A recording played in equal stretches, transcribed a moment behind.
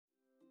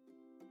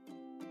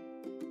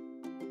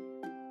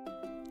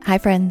Hi,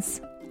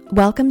 friends.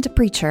 Welcome to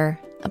Preacher,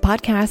 a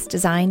podcast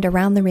designed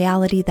around the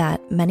reality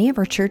that many of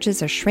our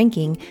churches are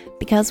shrinking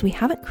because we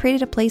haven't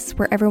created a place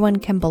where everyone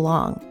can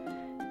belong.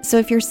 So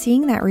if you're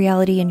seeing that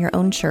reality in your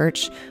own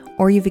church,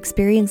 or you've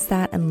experienced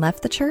that and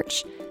left the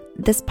church,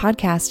 this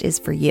podcast is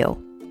for you.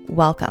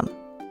 Welcome.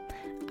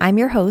 I'm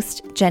your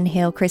host, Jen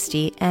Hale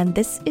Christie, and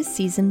this is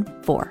Season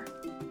 4.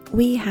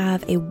 We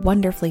have a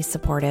wonderfully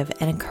supportive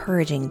and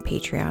encouraging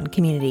Patreon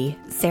community.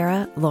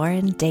 Sarah,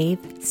 Lauren, Dave,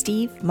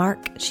 Steve, Mark,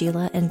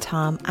 Sheila, and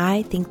Tom,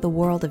 I think the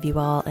world of you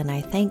all, and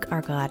I thank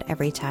our God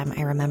every time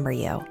I remember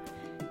you.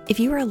 If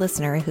you are a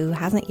listener who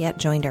hasn't yet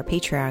joined our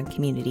Patreon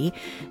community,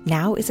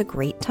 now is a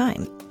great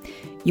time.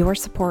 Your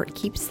support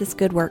keeps this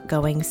good work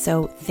going,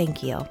 so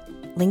thank you.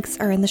 Links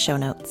are in the show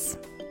notes.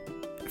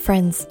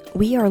 Friends,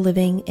 we are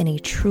living in a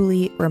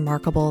truly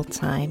remarkable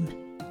time.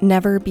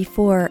 Never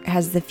before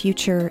has the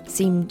future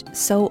seemed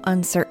so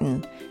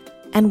uncertain.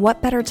 And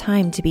what better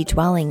time to be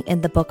dwelling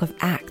in the book of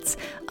Acts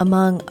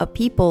among a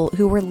people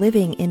who were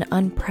living in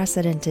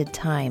unprecedented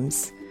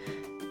times.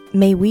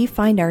 May we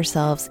find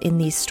ourselves in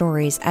these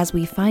stories as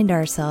we find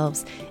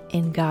ourselves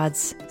in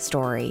God's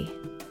story.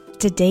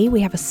 Today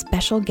we have a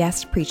special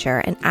guest preacher,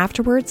 and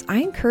afterwards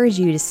I encourage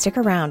you to stick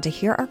around to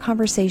hear our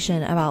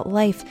conversation about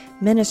life,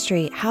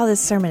 ministry, how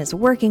this sermon is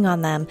working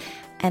on them,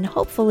 and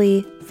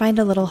hopefully find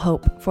a little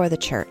hope for the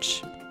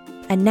church.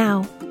 And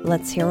now,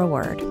 let's hear a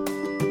word.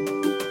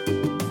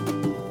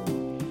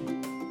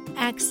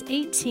 Acts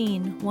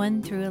 18,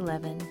 1 through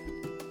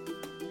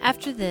 11.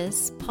 After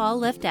this, Paul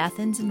left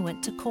Athens and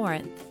went to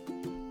Corinth.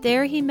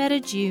 There he met a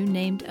Jew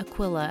named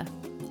Aquila,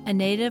 a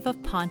native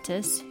of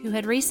Pontus, who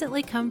had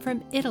recently come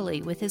from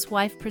Italy with his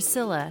wife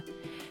Priscilla,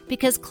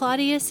 because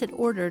Claudius had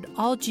ordered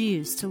all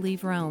Jews to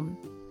leave Rome.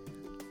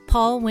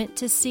 Paul went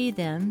to see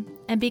them,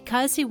 and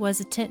because he was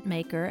a tent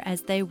maker,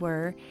 as they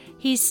were,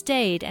 he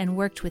stayed and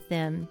worked with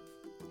them.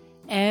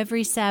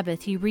 Every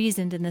Sabbath he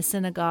reasoned in the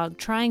synagogue,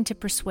 trying to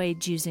persuade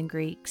Jews and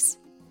Greeks.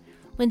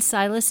 When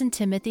Silas and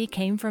Timothy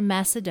came from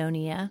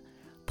Macedonia,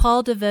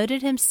 Paul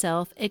devoted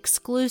himself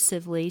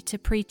exclusively to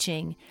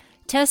preaching,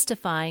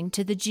 testifying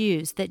to the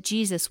Jews that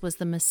Jesus was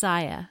the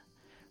Messiah.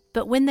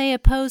 But when they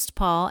opposed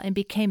Paul and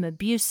became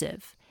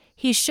abusive,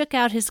 he shook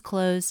out his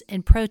clothes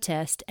in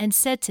protest and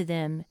said to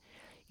them,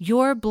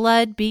 "Your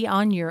blood be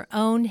on your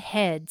own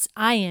heads.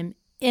 I am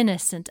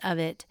innocent of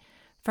it.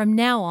 From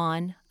now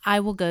on, I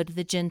will go to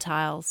the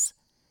Gentiles."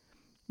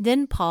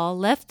 Then Paul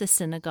left the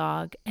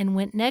synagogue and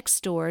went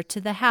next door to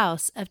the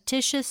house of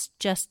Titius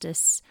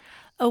Justus,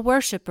 a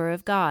worshiper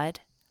of God.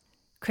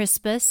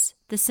 Crispus,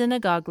 the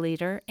synagogue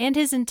leader, and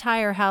his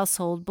entire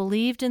household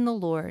believed in the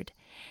Lord,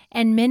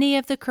 and many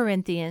of the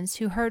Corinthians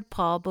who heard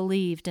Paul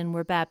believed and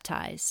were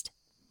baptized.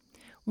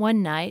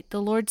 One night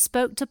the Lord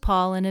spoke to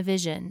Paul in a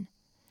vision.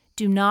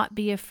 "Do not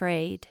be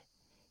afraid.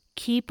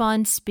 Keep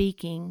on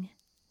speaking.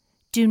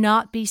 Do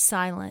not be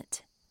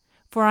silent,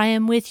 for I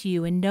am with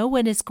you, and no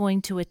one is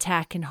going to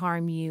attack and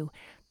harm you,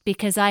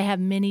 because I have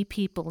many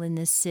people in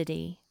this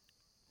city."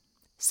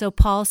 So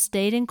Paul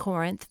stayed in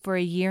Corinth for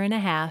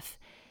 1.5 years,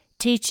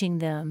 teaching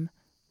them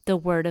the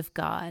Word of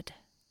God.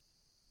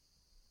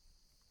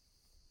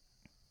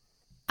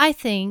 I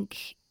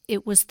think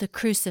it was the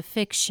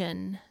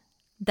crucifixion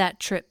that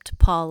tripped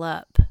Paul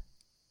up.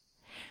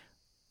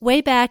 Way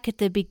back at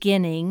the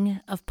beginning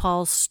of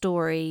Paul's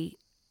story,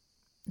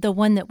 the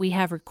one that we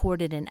have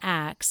recorded in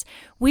Acts,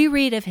 we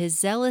read of his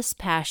zealous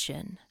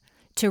passion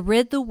to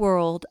rid the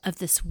world of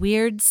this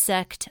weird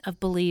sect of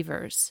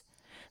believers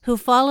who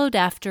followed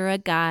after a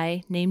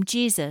guy named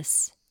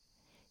Jesus.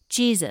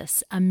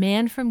 Jesus, a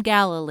man from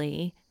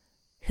Galilee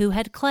who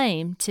had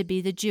claimed to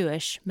be the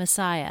Jewish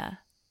Messiah.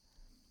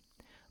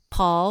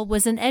 Paul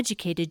was an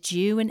educated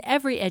Jew, and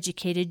every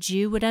educated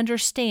Jew would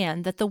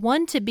understand that the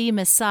one to be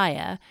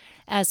Messiah,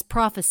 as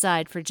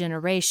prophesied for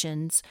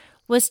generations,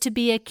 was to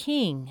be a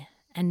king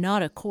and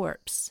not a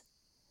corpse.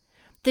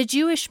 The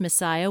Jewish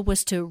Messiah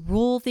was to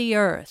rule the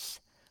earth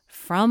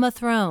from a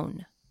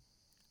throne,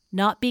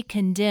 not be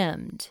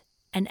condemned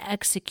and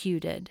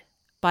executed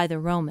by the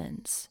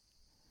Romans.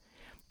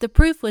 The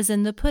proof was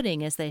in the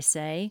pudding, as they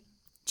say.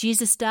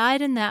 Jesus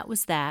died, and that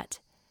was that.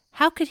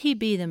 How could he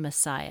be the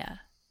Messiah?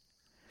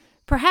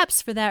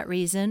 Perhaps for that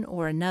reason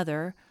or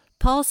another,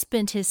 Paul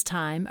spent his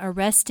time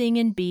arresting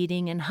and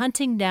beating and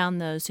hunting down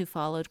those who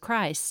followed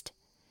Christ.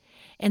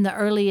 In the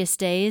earliest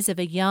days of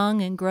a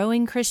young and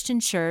growing Christian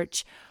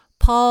church,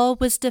 Paul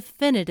was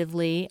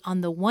definitively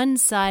on the one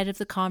side of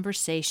the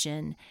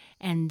conversation,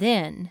 and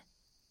then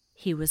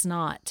he was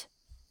not.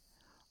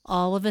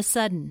 All of a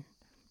sudden,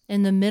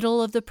 in the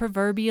middle of the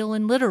proverbial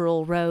and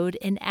literal road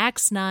in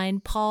Acts 9,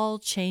 Paul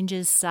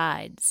changes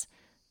sides,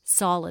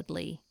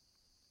 solidly.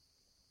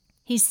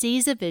 He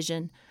sees a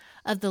vision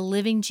of the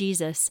living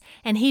Jesus,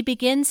 and he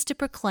begins to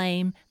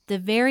proclaim the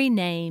very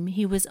name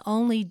he was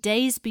only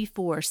days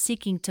before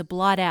seeking to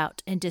blot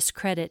out and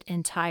discredit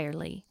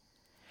entirely,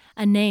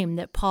 a name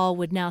that Paul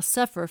would now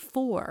suffer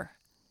for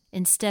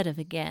instead of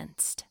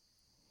against.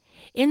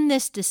 In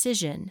this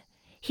decision,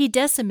 He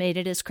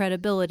decimated his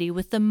credibility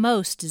with the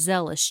most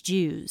zealous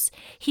Jews.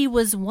 He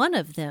was one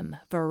of them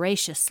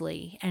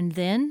voraciously, and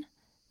then,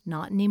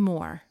 not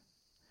anymore.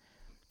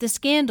 The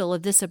scandal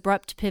of this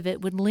abrupt pivot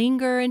would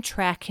linger and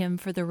track him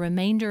for the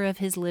remainder of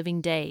his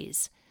living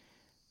days.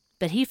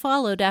 But he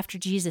followed after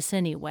Jesus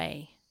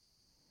anyway.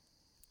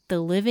 The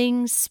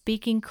living,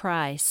 speaking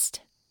Christ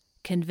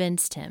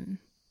convinced him.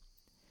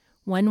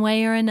 One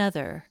way or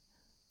another,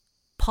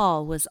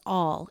 Paul was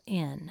all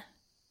in.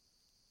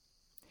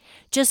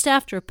 Just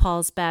after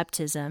Paul's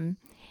baptism,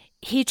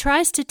 he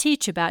tries to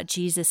teach about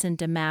Jesus in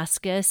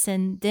Damascus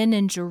and then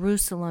in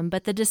Jerusalem,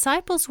 but the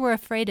disciples were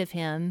afraid of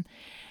him,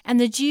 and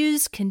the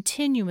Jews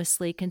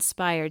continuously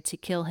conspired to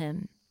kill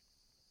him.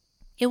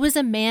 It was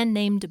a man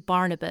named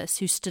Barnabas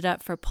who stood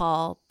up for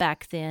Paul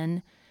back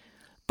then.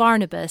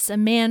 Barnabas, a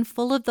man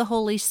full of the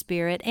Holy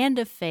Spirit and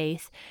of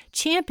faith,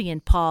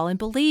 championed Paul and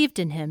believed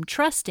in him,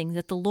 trusting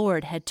that the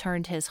Lord had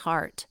turned his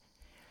heart.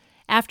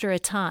 After a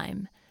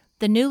time,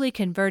 the newly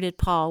converted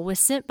Paul was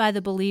sent by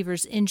the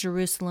believers in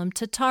Jerusalem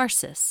to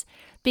Tarsus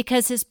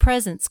because his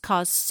presence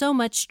caused so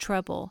much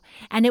trouble,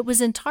 and it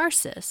was in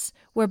Tarsus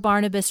where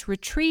Barnabas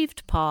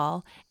retrieved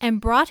Paul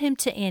and brought him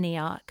to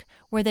Antioch,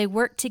 where they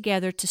worked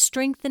together to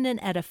strengthen and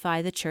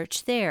edify the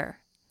church there.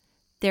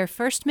 Their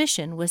first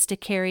mission was to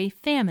carry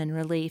famine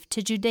relief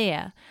to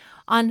Judea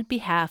on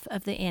behalf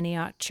of the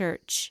Antioch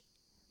church.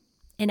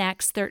 In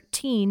Acts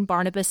 13,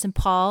 Barnabas and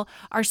Paul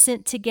are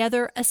sent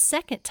together a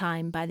second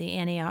time by the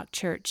Antioch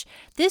church,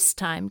 this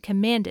time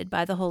commanded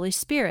by the Holy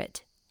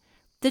Spirit.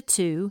 The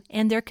two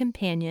and their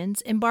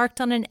companions embarked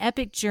on an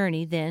epic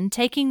journey then,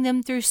 taking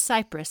them through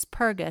Cyprus,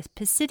 Perga,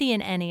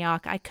 Pisidian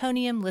Antioch,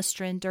 Iconium,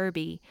 Lystra, and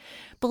Derbe.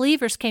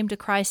 Believers came to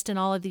Christ in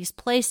all of these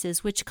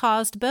places, which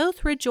caused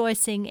both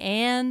rejoicing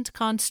and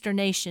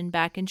consternation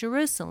back in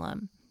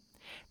Jerusalem.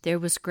 There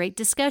was great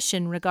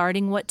discussion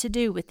regarding what to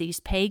do with these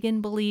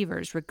pagan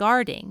believers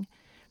regarding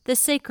the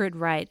sacred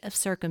rite of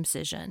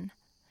circumcision.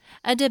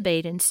 A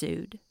debate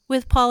ensued,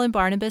 with Paul and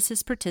Barnabas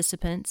as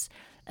participants.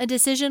 A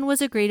decision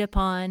was agreed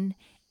upon,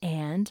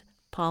 and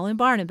Paul and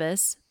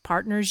Barnabas,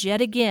 partners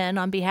yet again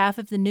on behalf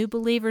of the new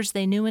believers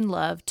they knew and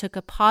loved, took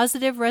a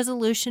positive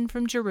resolution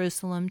from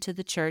Jerusalem to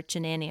the church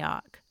in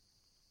Antioch.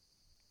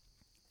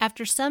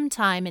 After some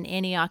time in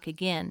Antioch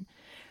again,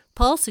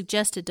 Paul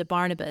suggested to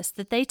Barnabas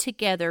that they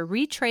together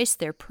retrace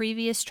their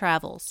previous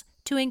travels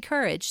to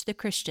encourage the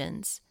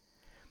Christians.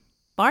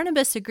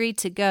 Barnabas agreed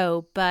to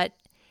go, but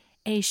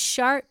a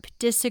sharp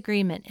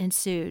disagreement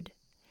ensued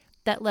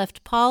that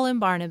left Paul and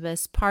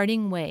Barnabas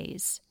parting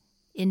ways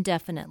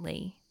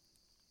indefinitely.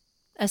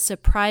 A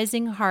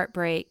surprising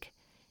heartbreak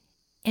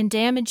and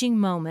damaging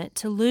moment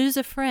to lose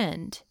a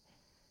friend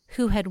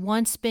who had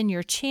once been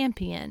your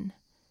champion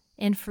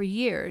and for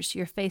years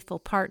your faithful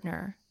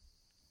partner.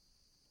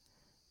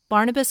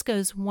 Barnabas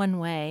goes one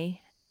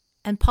way,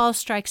 and Paul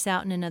strikes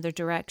out in another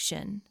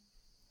direction.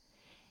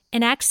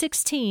 In Acts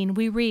 16,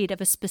 we read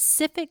of a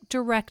specific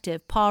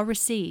directive Paul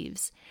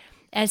receives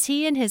as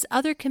he and his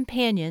other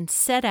companions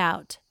set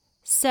out,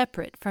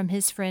 separate from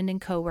his friend and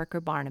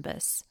co-worker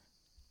Barnabas.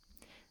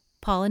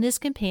 Paul and his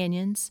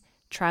companions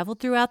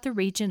traveled throughout the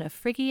region of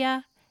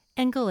Phrygia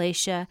and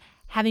Galatia,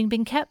 having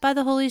been kept by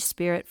the Holy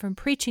Spirit from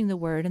preaching the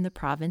word in the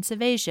province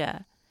of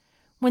Asia.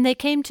 When they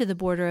came to the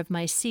border of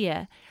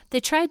Mysia,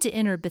 they tried to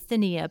enter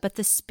Bithynia, but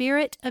the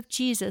Spirit of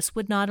Jesus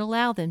would not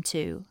allow them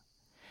to.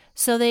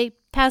 So they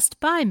passed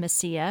by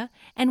Mysia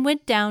and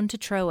went down to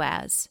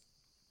Troas.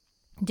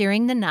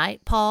 During the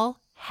night, Paul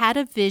had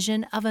a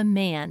vision of a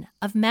man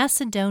of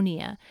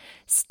Macedonia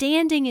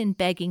standing and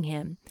begging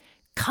him,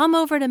 "Come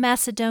over to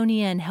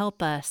Macedonia and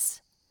help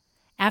us."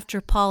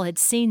 After Paul had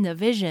seen the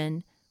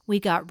vision,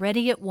 we got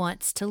ready at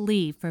once to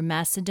leave for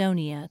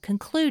Macedonia,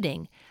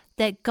 concluding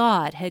that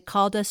God had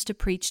called us to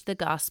preach the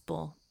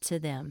gospel to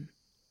them.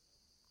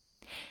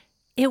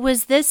 It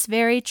was this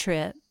very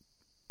trip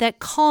that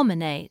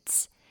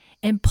culminates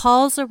in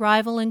Paul's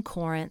arrival in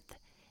Corinth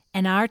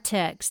and our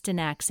text in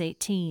Acts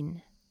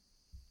 18.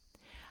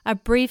 A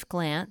brief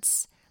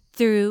glance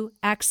through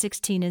Acts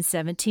 16 and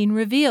 17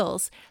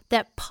 reveals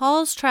that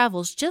Paul's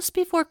travels just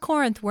before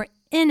Corinth were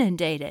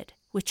inundated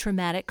with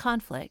traumatic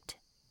conflict.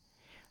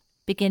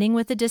 Beginning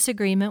with a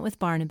disagreement with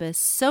Barnabas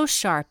so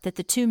sharp that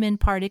the two men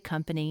parted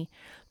company,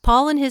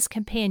 Paul and his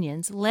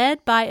companions,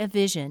 led by a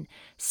vision,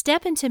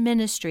 step into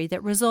ministry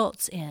that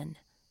results in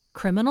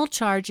criminal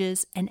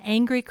charges, an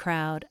angry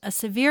crowd, a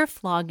severe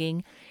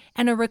flogging,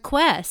 and a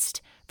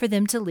request for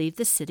them to leave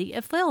the city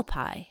of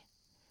Philippi.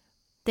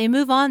 They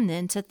move on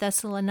then to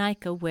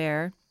Thessalonica,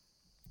 where,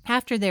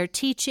 after their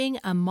teaching,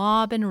 a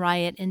mob and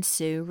riot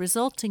ensue,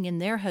 resulting in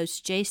their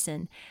host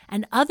Jason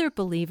and other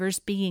believers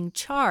being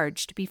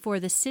charged before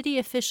the city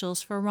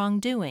officials for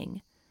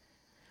wrongdoing.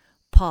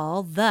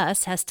 Paul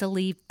thus has to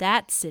leave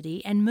that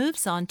city and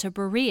moves on to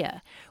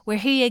Berea, where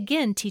he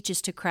again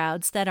teaches to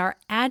crowds that are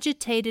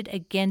agitated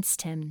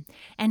against him,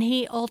 and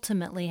he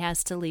ultimately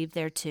has to leave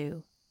there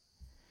too.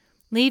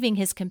 Leaving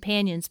his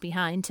companions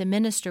behind to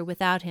minister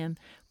without him,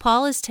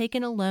 Paul is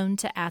taken alone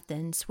to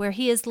Athens, where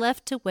he is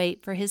left to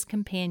wait for his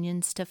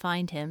companions to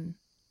find him.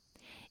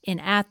 in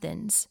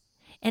Athens.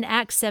 In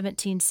Acts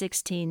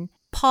 17:16,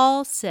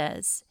 Paul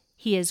says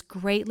he is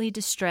greatly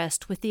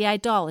distressed with the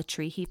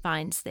idolatry he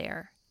finds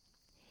there.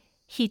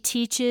 He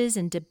teaches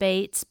and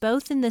debates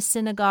both in the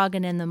synagogue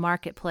and in the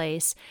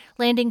marketplace,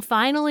 landing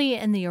finally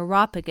in the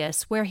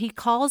Areopagus, where he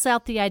calls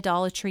out the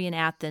idolatry in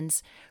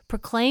Athens,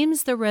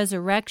 proclaims the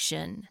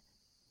resurrection,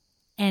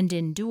 and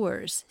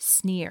endures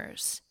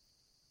sneers.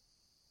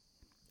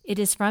 It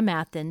is from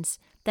Athens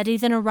that he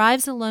then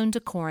arrives alone to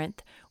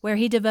Corinth, where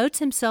he devotes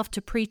himself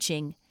to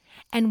preaching,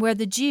 and where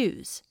the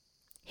Jews,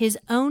 his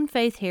own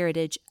faith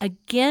heritage,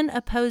 again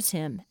oppose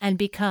him and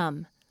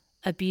become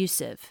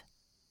abusive.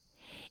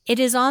 It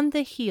is on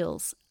the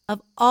heels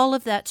of all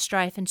of that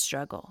strife and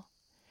struggle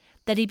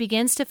that he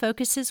begins to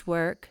focus his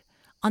work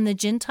on the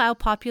Gentile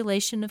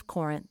population of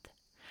Corinth,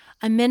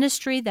 a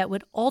ministry that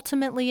would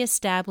ultimately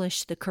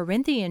establish the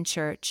Corinthian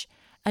church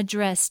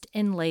addressed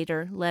in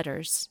later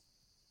letters.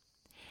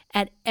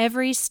 At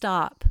every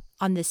stop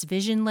on this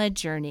vision-led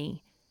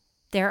journey,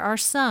 there are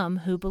some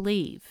who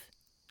believe.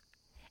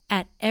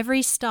 At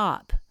every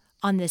stop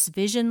on this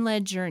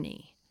vision-led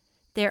journey,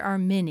 there are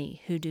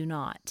many who do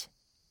not.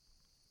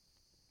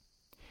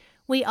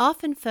 We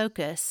often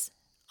focus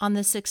on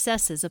the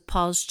successes of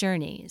Paul's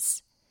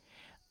journeys,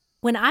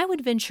 when I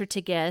would venture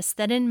to guess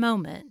that in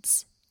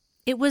moments,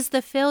 it was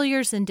the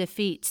failures and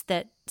defeats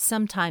that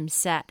sometimes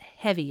sat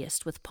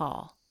heaviest with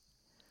Paul.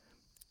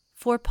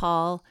 For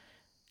Paul,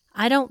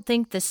 I don't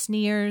think the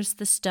sneers,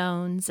 the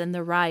stones, and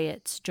the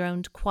riots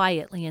droned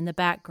quietly in the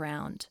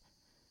background.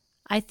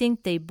 I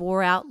think they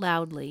bore out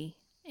loudly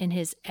in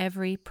his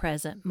every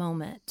present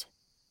moment,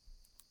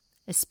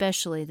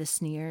 especially the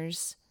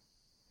sneers.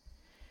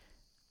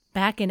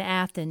 Back in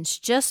Athens,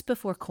 just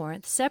before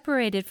Corinth,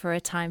 separated for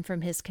a time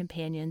from his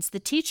companions, the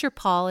teacher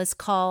Paul is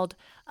called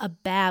a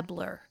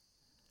babbler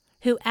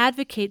who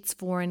advocates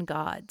foreign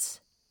gods.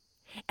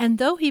 And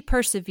though he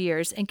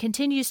perseveres and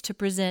continues to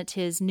present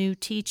his new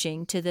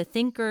teaching to the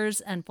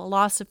thinkers and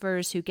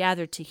philosophers who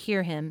gathered to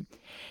hear him,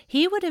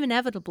 he would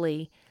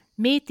inevitably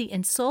meet the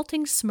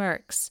insulting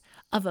smirks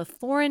of a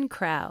foreign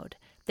crowd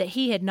that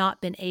he had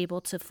not been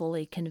able to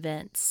fully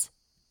convince.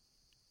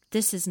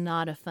 This is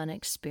not a fun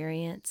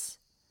experience.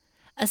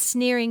 A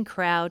sneering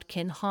crowd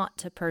can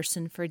haunt a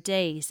person for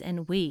days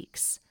and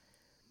weeks.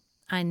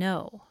 I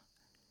know,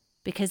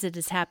 because it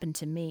has happened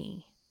to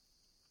me.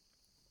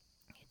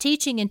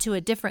 Teaching into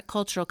a different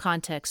cultural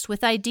context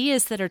with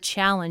ideas that are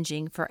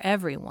challenging for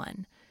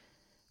everyone.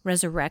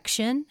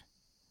 Resurrection,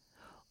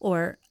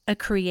 or a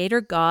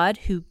creator God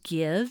who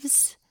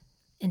gives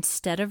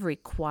instead of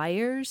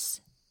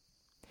requires.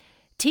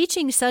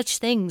 Teaching such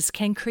things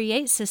can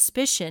create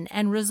suspicion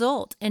and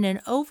result in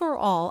an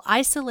overall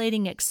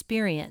isolating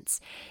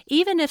experience,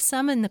 even if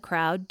some in the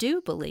crowd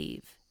do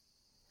believe.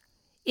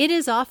 It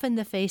is often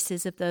the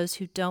faces of those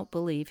who don't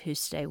believe who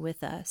stay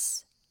with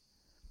us.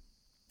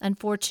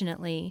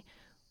 Unfortunately,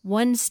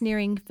 one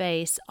sneering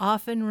face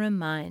often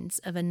reminds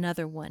of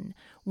another one.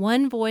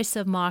 One voice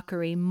of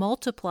mockery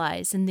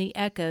multiplies in the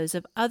echoes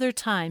of other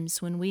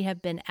times when we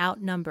have been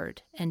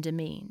outnumbered and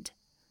demeaned.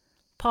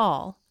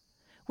 Paul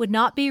would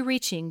not be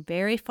reaching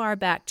very far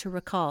back to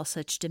recall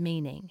such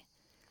demeaning.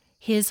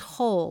 His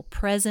whole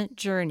present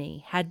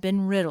journey had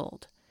been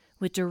riddled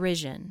with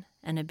derision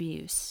and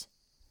abuse.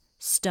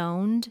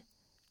 Stoned,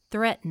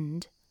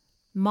 threatened,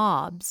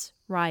 mobs,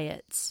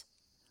 riots,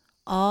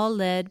 all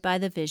led by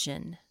the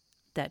vision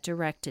that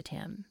directed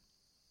him.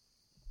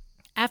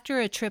 After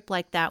a trip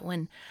like that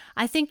one,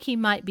 I think he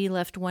might be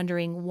left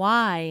wondering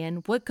why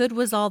and what good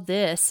was all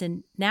this,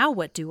 and now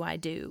what do I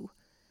do?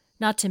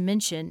 Not to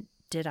mention,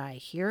 did I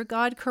hear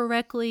God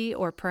correctly,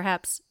 or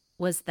perhaps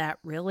was that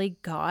really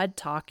God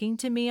talking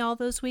to me all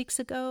those weeks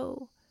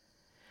ago?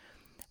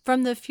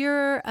 From the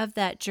furor of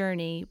that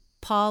journey,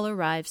 Paul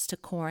arrives to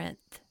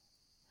Corinth.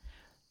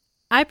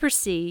 I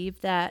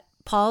perceive that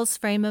Paul's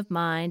frame of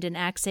mind in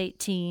Acts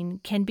 18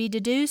 can be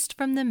deduced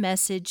from the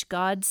message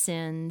God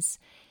sends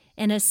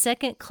in a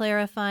second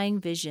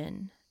clarifying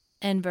vision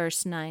in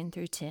verse 9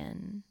 through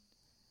 10.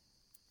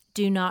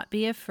 Do not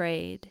be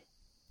afraid.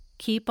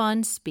 Keep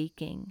on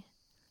speaking.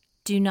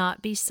 Do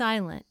not be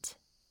silent,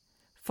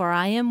 for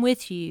I am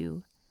with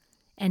you,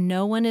 and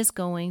no one is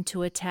going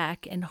to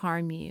attack and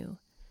harm you,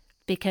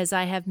 because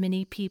I have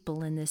many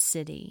people in this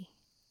city.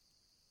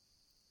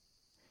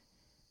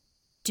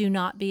 Do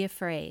not be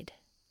afraid.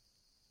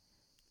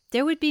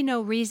 There would be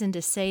no reason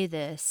to say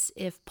this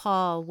if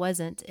Paul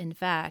wasn't, in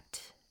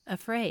fact,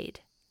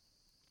 afraid.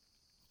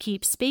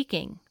 Keep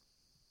speaking.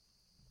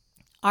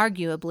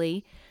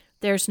 Arguably,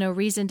 there's no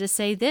reason to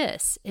say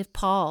this if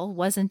Paul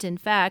wasn't, in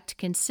fact,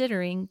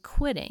 considering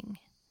quitting.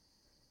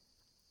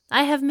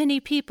 I have many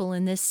people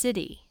in this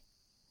city.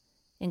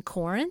 In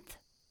Corinth?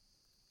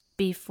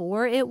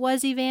 Before it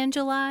was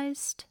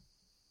evangelized?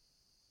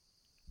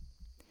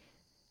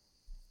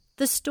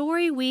 The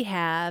story we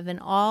have in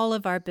all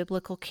of our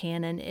biblical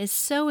canon is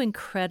so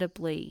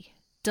incredibly,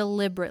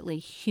 deliberately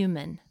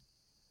human.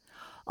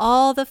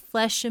 All the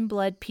flesh and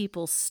blood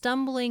people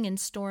stumbling and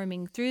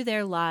storming through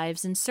their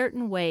lives in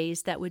certain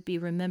ways that would be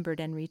remembered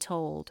and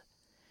retold.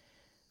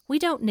 we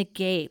don't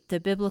negate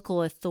the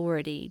biblical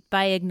authority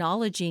by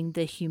acknowledging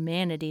the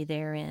humanity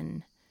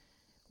therein.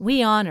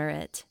 We honor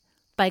it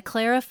by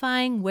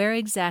clarifying where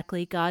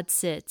exactly God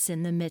sits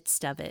in the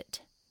midst of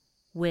it.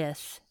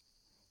 With.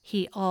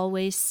 He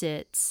always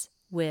sits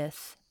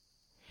with.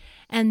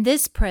 And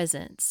this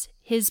presence,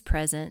 His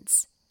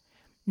presence,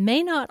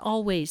 may not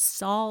always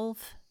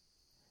solve,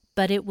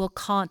 but it will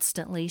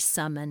constantly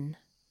summon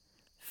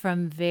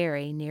from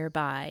very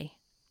nearby.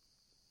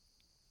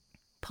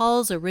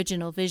 Paul's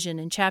original vision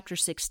in chapter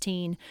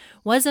 16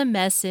 was a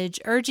message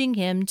urging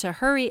him to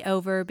hurry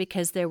over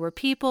because there were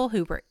people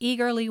who were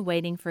eagerly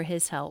waiting for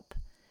his help.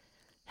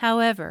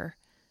 However,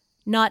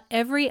 not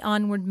every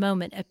onward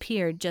moment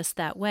appeared just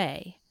that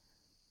way.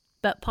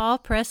 But Paul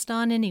pressed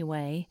on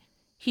anyway.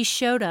 He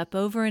showed up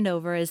over and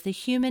over as the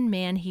human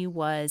man he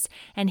was,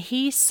 and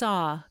he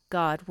saw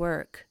God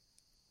work.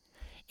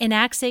 In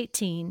Acts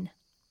 18,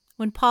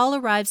 when Paul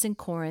arrives in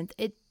Corinth,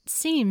 it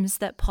seems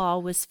that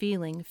Paul was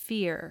feeling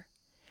fear.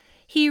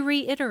 He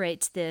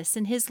reiterates this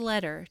in his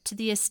letter to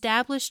the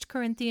established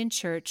Corinthian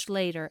church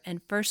later in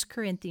 1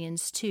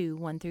 Corinthians 2,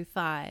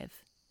 1-5.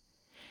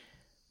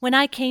 When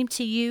I came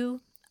to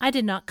you, I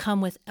did not come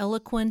with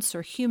eloquence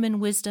or human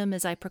wisdom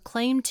as I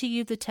proclaimed to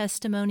you the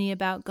testimony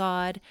about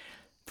God,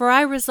 for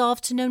I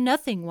resolved to know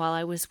nothing while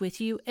I was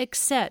with you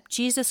except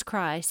Jesus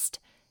Christ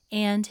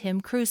and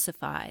Him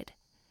crucified.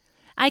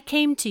 I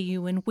came to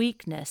you in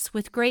weakness,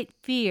 with great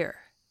fear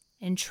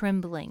and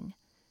trembling.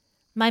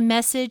 My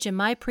message and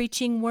my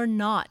preaching were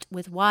not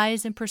with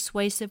wise and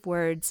persuasive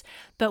words,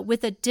 but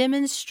with a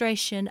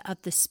demonstration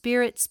of the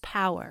Spirit's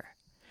power,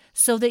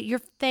 so that your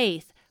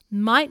faith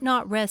might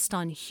not rest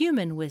on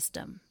human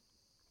wisdom,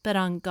 but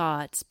on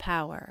God's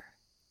power.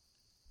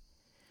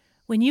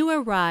 When you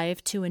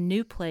arrive to a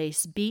new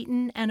place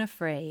beaten and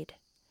afraid,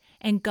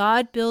 and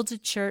God builds a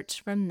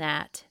church from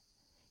that,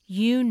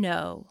 you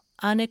know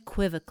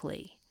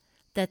unequivocally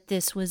that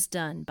this was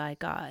done by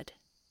God.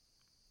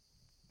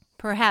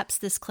 Perhaps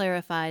this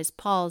clarifies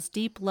Paul's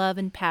deep love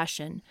and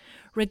passion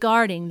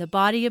regarding the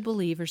body of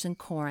believers in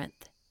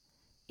Corinth.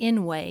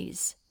 In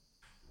ways,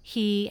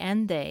 he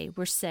and they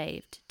were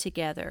saved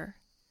together.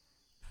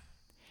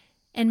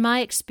 In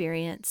my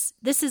experience,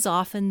 this is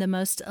often the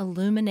most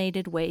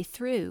illuminated way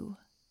through.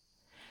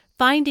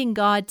 Finding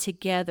God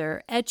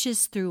together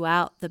etches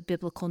throughout the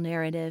biblical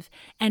narrative,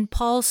 and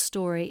Paul's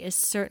story is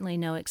certainly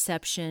no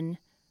exception.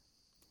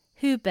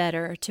 Who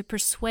better to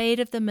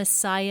persuade of the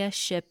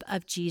Messiahship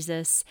of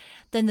Jesus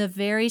than the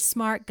very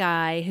smart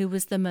guy who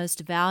was the most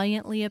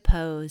valiantly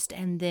opposed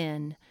and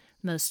then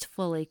most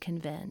fully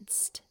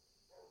convinced?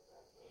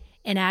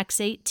 In Acts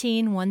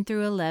 18,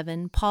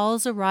 1-11,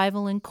 Paul's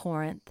arrival in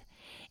Corinth,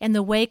 in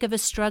the wake of a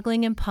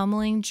struggling and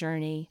pummeling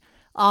journey,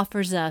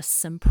 offers us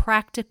some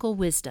practical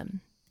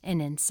wisdom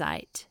and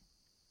insight.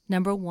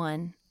 Number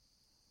 1,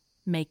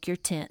 make your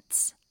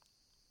tents.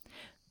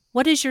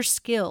 What is your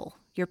skill,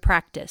 your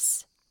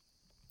practice?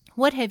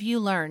 What have you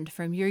learned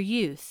from your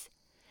youth?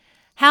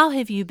 How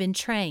have you been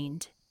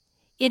trained?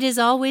 It is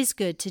always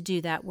good to do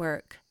that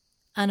work,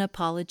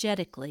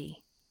 unapologetically.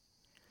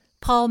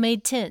 Paul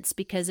made tents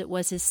because it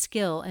was his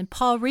skill, and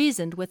Paul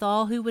reasoned with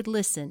all who would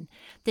listen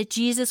that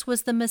Jesus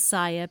was the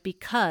Messiah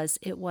because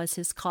it was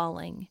his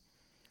calling.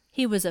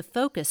 He was a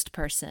focused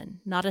person,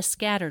 not a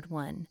scattered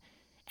one,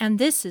 and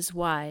this is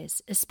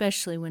wise,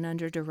 especially when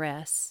under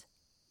duress.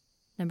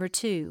 Number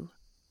 2,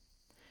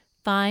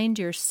 find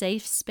your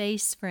safe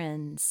space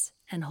friends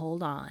and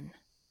hold on.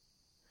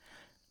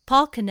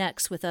 Paul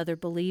connects with other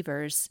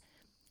believers.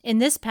 In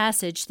this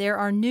passage, there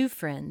are new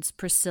friends,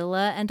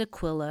 Priscilla and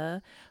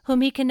Aquila,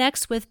 whom he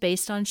connects with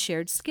based on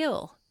shared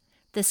skill.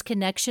 This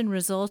connection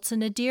results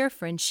in a dear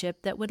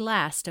friendship that would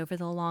last over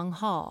the long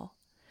haul.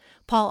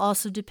 Paul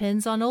also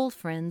depends on old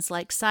friends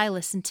like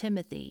Silas and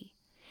Timothy.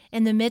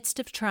 In the midst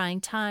of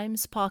trying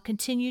times, Paul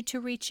continued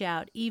to reach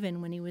out even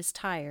when he was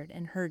tired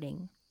and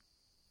hurting.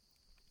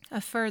 A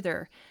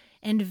further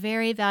and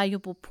very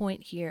valuable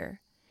point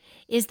here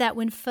is that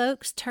when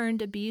folks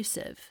turned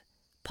abusive,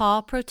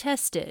 Paul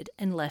protested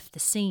and left the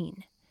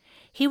scene.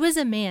 He was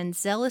a man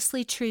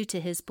zealously true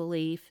to his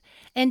belief,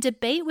 and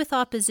debate with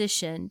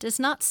opposition does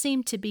not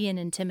seem to be an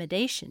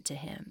intimidation to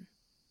him.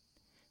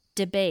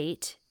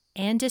 Debate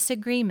and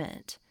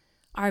disagreement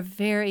are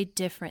very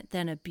different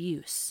than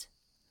abuse.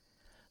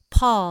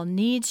 Paul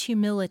needs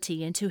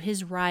humility into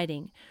his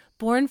writing,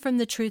 born from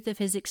the truth of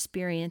his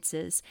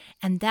experiences,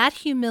 and that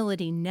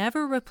humility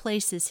never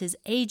replaces his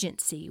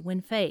agency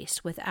when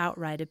faced with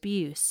outright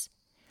abuse.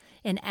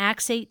 In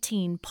Acts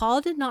 18,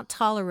 Paul did not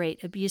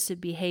tolerate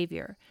abusive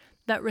behavior,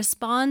 but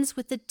responds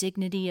with the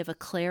dignity of a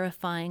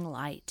clarifying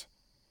light.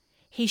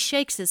 He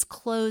shakes his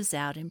clothes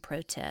out in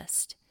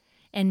protest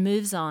and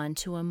moves on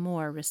to a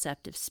more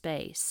receptive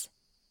space.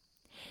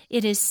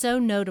 It is so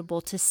notable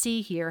to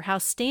see here how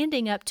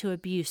standing up to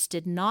abuse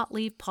did not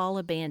leave Paul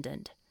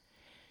abandoned.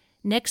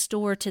 Next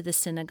door to the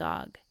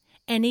synagogue,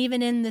 and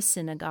even in the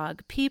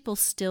synagogue, people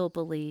still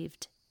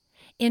believed.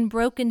 In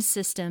broken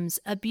systems,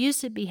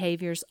 abusive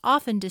behaviors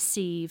often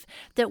deceive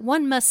that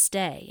one must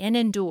stay and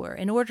endure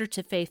in order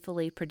to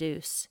faithfully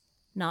produce.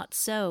 Not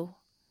so.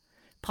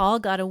 Paul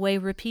got away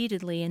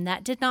repeatedly, and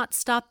that did not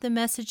stop the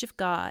message of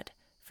God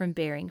from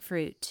bearing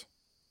fruit.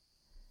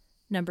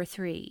 Number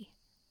 3,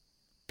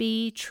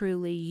 be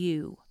truly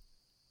you.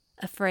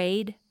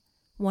 Afraid,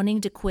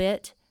 wanting to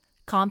quit,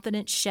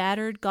 confidence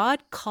shattered,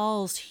 God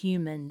calls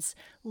humans,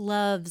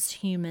 loves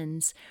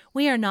humans.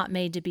 We are not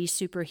made to be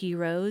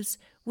superheroes.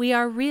 We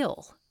are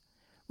real.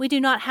 We do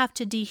not have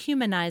to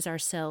dehumanize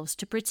ourselves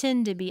to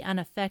pretend to be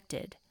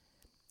unaffected.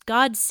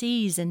 God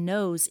sees and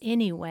knows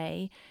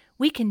anyway.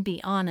 We can be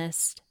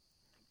honest.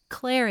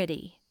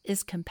 Clarity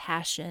is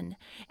compassion,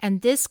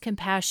 and this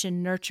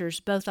compassion nurtures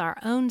both our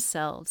own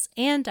selves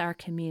and our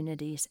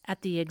communities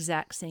at the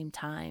exact same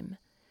time.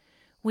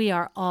 We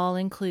are all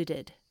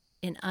included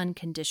in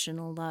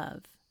unconditional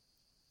love.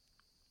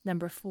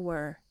 Number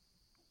 4,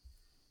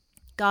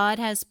 God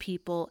has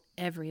people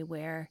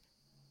everywhere.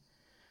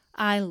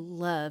 I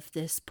love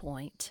this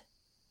point.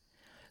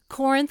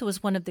 Corinth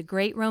was one of the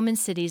great Roman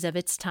cities of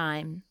its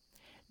time.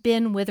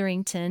 Ben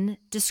Witherington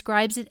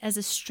describes it as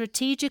a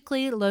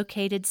strategically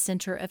located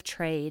center of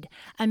trade,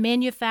 a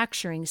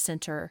manufacturing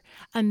center,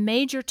 a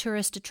major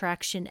tourist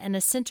attraction, and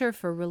a center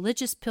for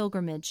religious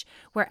pilgrimage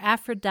where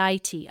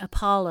Aphrodite,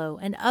 Apollo,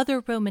 and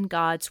other Roman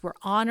gods were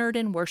honored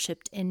and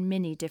worshipped in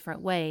many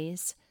different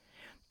ways.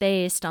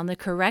 Based on the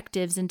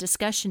correctives and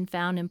discussion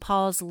found in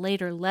Paul's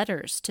later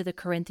letters to the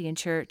Corinthian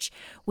church,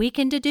 we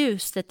can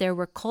deduce that there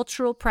were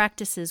cultural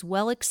practices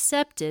well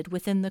accepted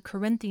within the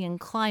Corinthian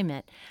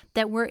climate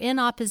that were in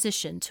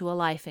opposition to a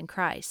life in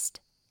Christ.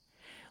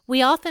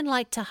 We often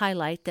like to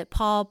highlight that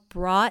Paul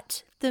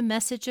brought the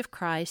message of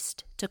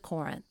Christ to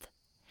Corinth.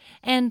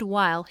 And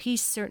while he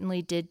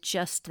certainly did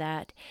just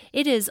that,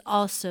 it is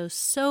also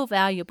so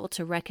valuable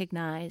to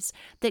recognize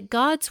that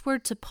God's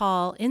word to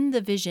Paul in the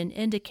vision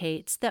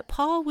indicates that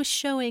Paul was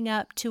showing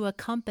up to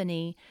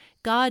accompany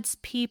God's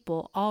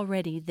people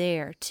already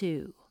there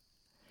too.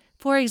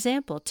 For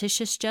example,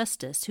 Titius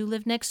Justus, who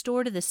lived next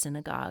door to the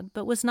synagogue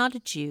but was not a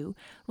Jew,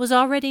 was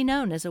already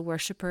known as a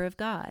worshiper of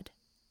God.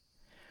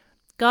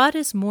 God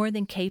is more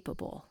than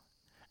capable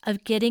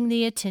of getting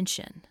the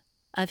attention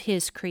of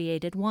his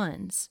created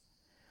ones.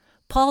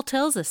 Paul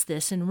tells us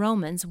this in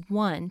Romans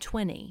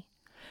 1:20.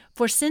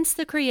 For since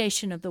the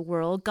creation of the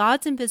world,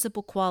 God's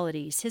invisible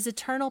qualities, his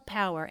eternal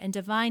power and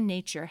divine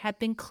nature have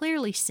been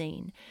clearly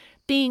seen,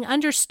 being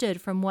understood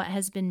from what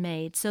has been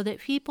made, so that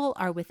people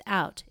are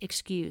without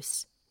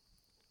excuse.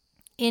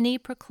 Any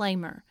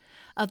proclaimer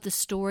of the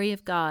story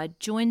of God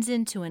joins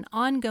into an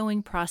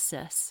ongoing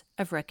process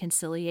of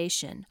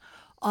reconciliation,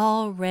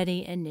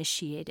 already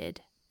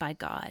initiated by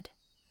God.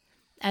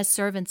 As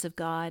servants of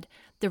God,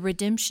 the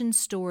redemption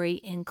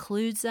story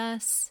includes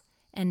us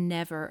and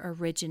never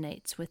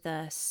originates with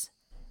us.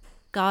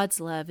 God's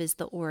love is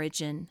the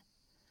origin.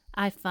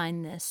 I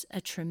find this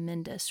a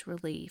tremendous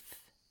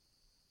relief.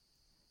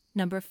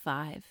 Number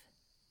 5,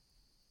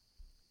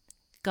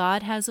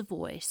 God has a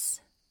voice,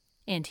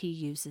 and he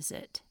uses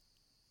it.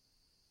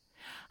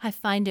 I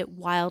find it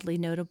wildly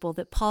notable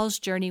that Paul's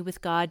journey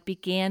with God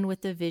began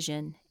with a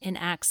vision in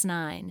Acts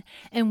 9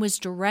 and was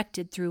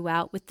directed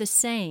throughout with the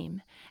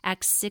same.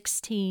 Acts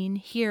 16,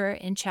 here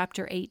in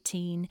chapter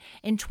 18,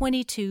 in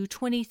 22,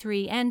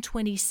 23, and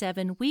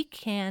 27, we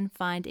can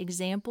find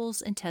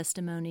examples and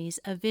testimonies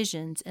of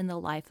visions in the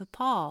life of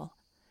Paul.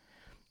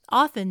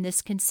 Often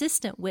this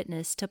consistent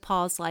witness to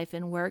Paul's life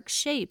and work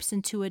shapes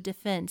into a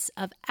defense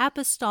of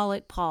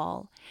apostolic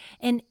Paul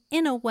and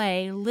in a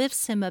way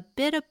lifts him a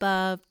bit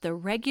above the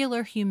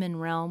regular human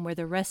realm where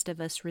the rest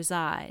of us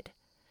reside.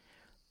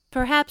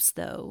 Perhaps,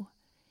 though,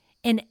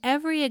 in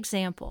every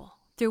example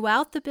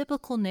throughout the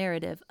biblical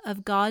narrative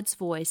of God's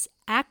voice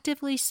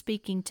actively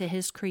speaking to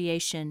his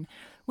creation,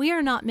 we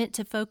are not meant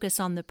to focus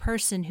on the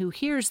person who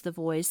hears the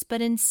voice,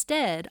 but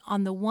instead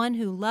on the one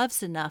who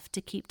loves enough to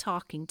keep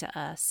talking to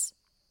us.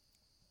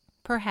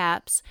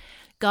 Perhaps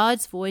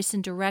God's voice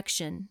and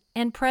direction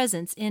and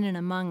presence in and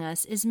among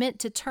us is meant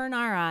to turn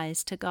our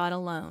eyes to God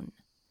alone.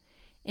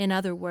 In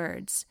other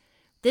words,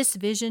 this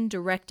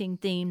vision-directing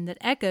theme that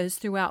echoes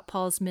throughout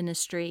Paul's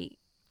ministry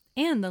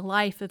and the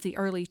life of the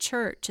early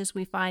church, as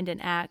we find in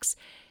Acts,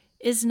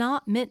 is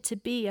not meant to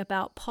be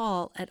about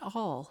Paul at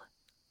all.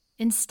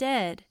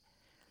 Instead,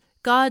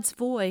 God's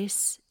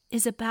voice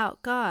is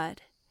about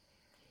God,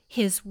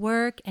 his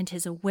work and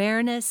his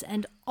awareness,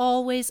 and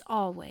always,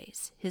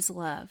 always his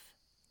love.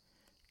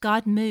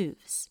 God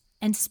moves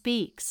and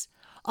speaks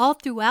all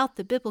throughout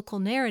the biblical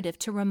narrative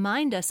to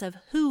remind us of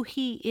who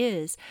he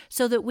is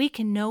so that we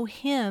can know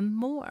him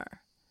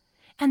more.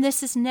 And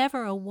this is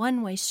never a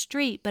one-way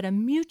street, but a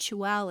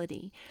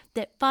mutuality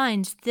that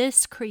finds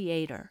this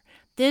creator,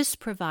 this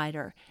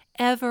provider,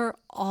 ever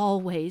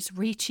always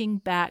reaching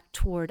back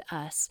toward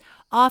us,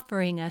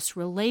 offering us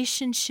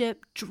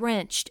relationship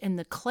drenched in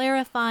the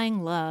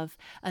clarifying love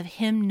of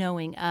him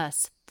knowing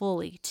us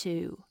fully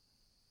too.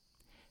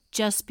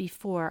 Just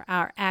before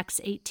our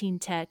Acts 18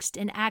 text,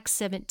 in Acts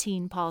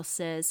 17, Paul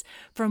says,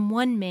 "From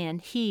one man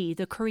he,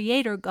 the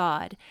Creator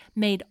God,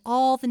 made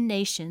all the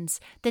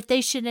nations, that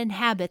they should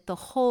inhabit the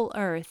whole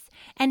earth,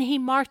 and he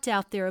marked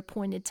out their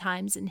appointed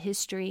times in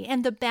history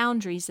and the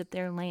boundaries of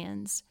their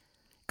lands.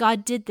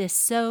 God did this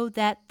so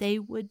that they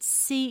would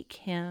seek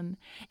him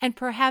and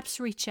perhaps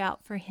reach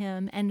out for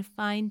him and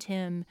find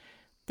him,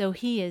 though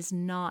he is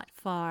not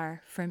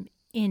far from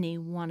any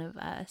one of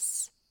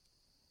us.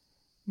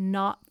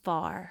 Not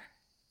far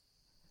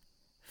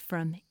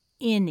from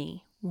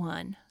any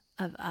one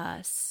of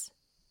us.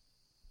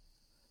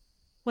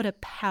 What a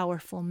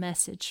powerful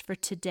message for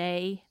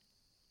today,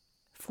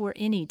 for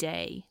any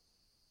day.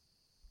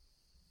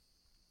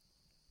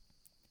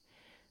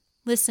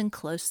 Listen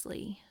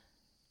closely.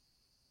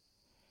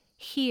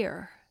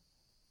 Hear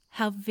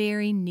how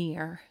very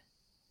near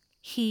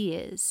he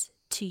is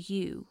to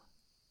you.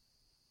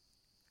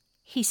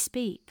 He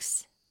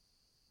speaks,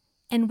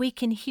 and we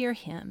can hear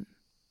him,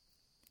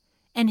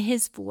 and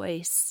his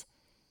voice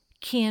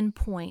can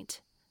point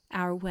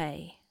our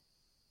way.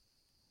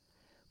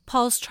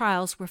 Paul's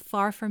trials were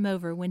far from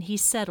over when he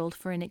settled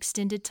for an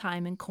extended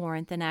time in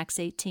Corinth in Acts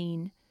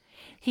 18.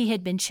 He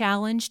had been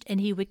challenged, and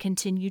he would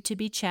continue to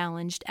be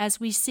challenged, as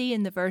we see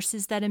in the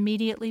verses that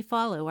immediately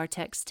follow our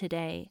text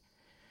today.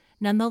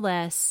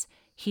 Nonetheless,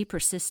 he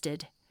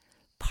persisted,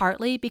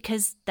 partly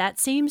because that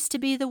seems to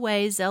be the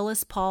way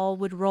zealous Paul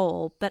would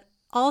roll, but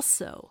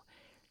also,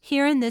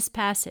 here in this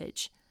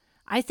passage,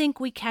 I think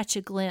we catch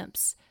a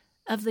glimpse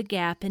of the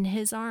gap in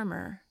his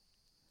armor,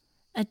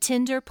 a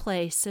tender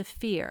place of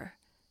fear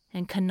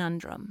and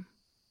conundrum,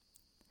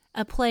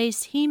 a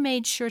place he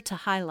made sure to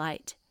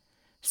highlight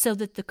so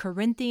that the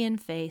Corinthian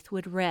faith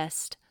would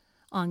rest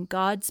on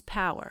God's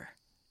power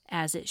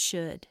as it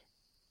should.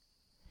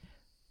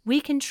 We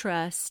can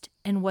trust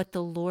in what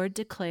the Lord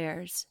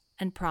declares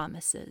and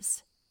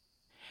promises,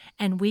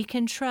 and we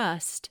can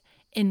trust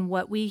in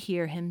what we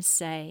hear him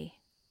say,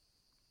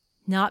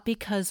 not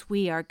because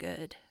we are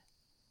good,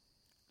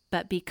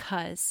 but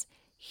because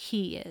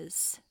he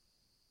is.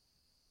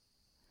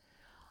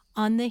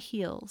 On the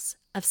heels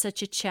of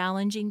such a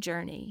challenging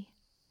journey,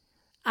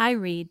 I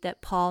read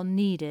that Paul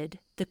needed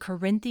the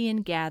Corinthian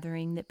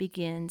gathering that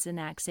begins in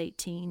Acts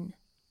 18.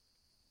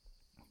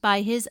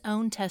 By his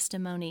own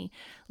testimony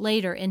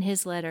later in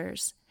his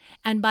letters,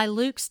 and by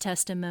Luke's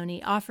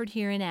testimony offered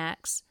here in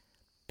Acts,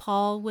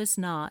 Paul was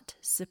not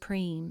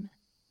supreme.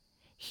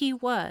 He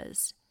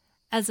was,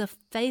 as a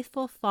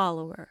faithful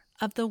follower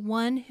of the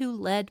one who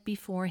led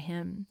before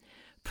him,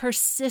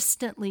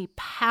 persistently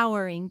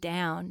powering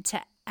down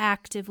to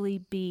actively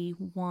be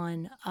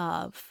one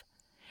of.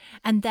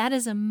 And that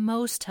is a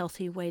most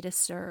healthy way to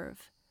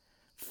serve,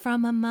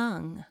 from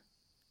among.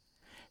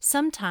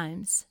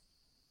 Sometimes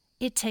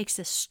it takes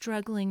a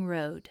struggling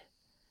road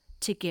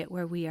to get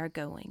where we are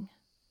going.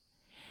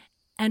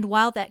 And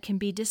while that can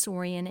be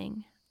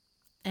disorienting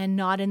and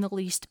not in the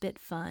least bit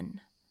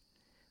fun,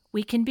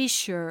 we can be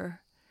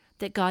sure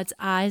that God's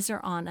eyes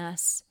are on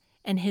us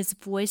and his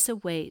voice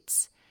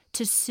awaits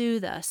to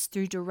soothe us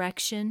through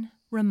direction,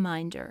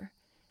 reminder,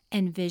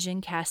 and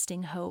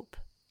vision-casting hope.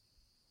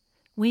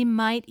 We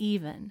might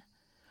even,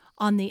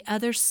 on the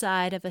other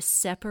side of a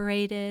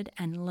separated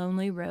and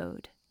lonely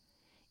road,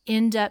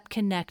 end up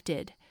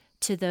connected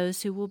to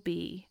those who will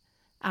be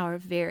our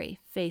very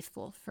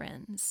faithful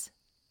friends.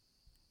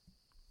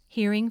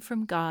 Hearing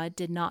from God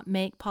did not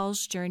make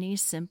Paul's journey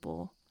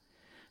simple,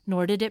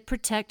 nor did it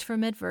protect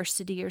from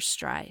adversity or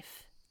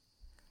strife.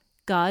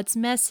 God's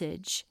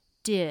message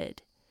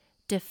did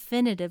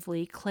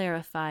definitively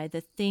clarify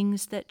the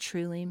things that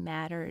truly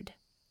mattered.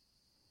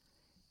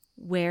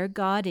 Where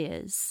God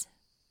is,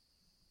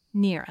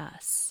 near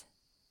us,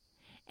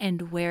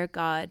 and where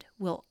God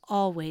will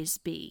always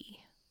be,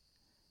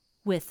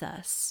 with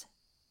us.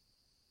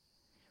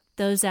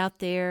 Those out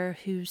there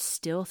who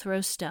still throw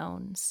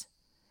stones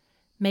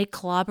may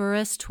clobber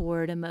us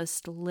toward a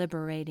most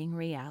liberating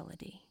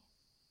reality.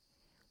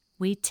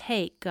 We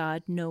take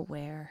God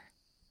nowhere.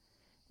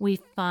 We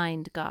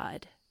find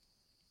God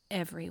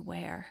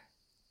everywhere.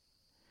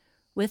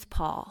 With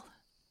Paul,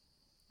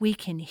 we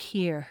can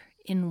hear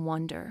in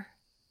wonder,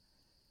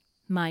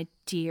 "My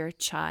dear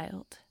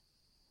child,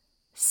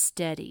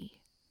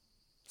 steady,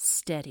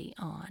 steady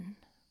on."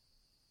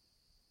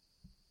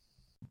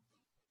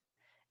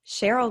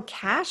 Cheryl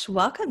Cash,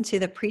 welcome to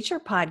the Preacher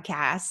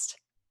Podcast.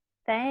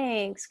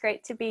 Thanks.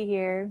 Great to be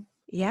here.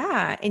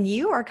 Yeah, and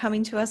you are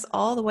coming to us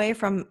all the way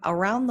from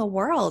around the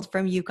world,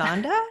 from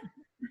Uganda.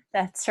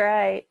 That's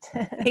right.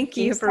 Thank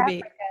you East for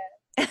being.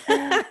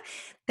 Africa.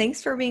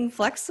 Thanks for being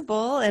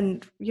flexible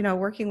and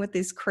working with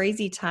these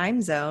crazy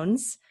time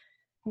zones.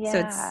 Yeah. So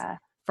it's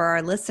for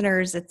our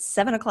listeners, it's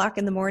 7:00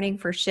 in the morning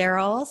for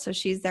Cheryl, so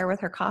she's there with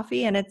her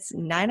coffee, and it's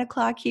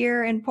 9:00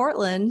 here in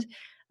Portland.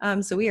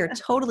 So we are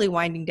totally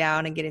winding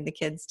down and getting the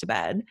kids to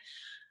bed.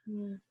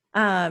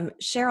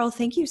 Cheryl,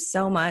 thank you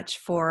so much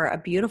for a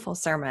beautiful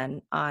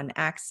sermon on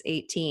Acts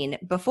 18.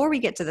 Before we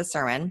get to the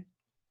sermon,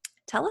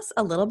 tell us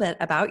a little bit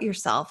about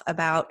yourself,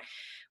 about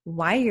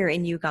why you're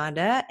in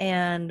Uganda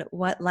and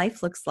what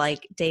life looks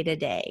like day to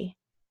day.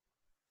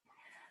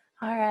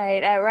 All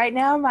right. Right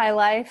now, my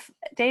life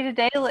day to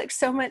day looks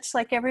so much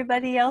like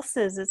everybody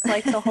else's. It's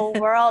like the whole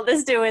world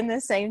is doing the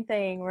same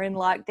thing. We're in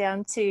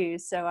lockdown too,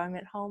 so I'm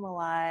at home a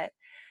lot.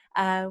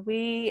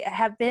 We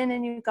have been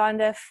in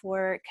Uganda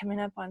for coming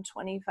up on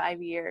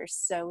 25 years,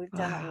 so we've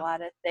done a Wow.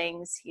 lot of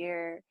things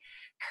here.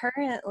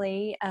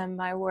 Currently, I'm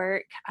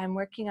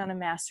working on a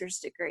master's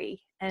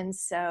degree, and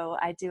so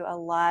I do a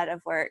lot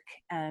of work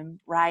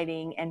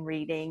writing and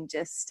reading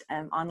just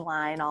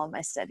online. All of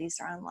my studies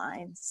are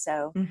online,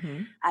 so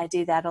Mm-hmm. I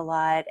do that a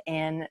lot.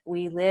 And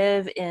we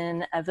live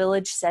in a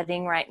village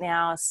setting right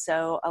now,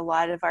 so a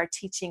lot of our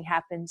teaching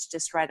happens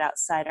just right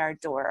outside our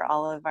door.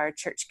 All of our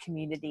church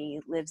community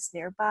lives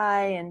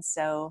nearby, and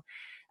so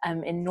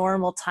in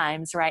normal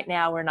times, right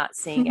now we're not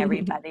seeing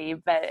everybody,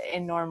 but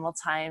in normal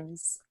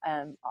times,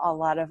 a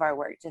lot of our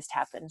work just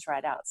happens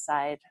right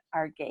outside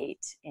our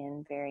gate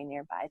and very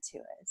nearby to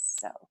us.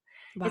 So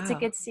it's a Wow.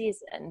 good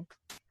season.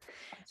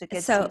 It's a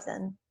good So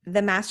season.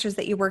 the master's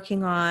that you're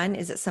working on,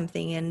 is it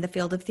something in the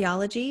field of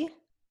theology?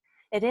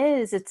 It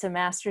is. It's a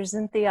master's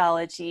in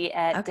theology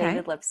at Okay.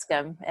 David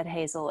Lipscomb at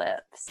Hazel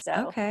Lip. So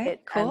Okay.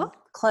 I'm Cool.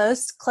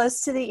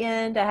 close to the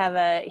end. I have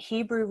a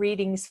Hebrew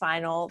readings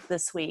final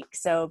this week,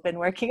 so I've been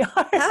working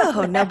hard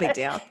Oh, on no big that.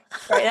 deal.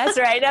 Right, that's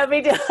right. No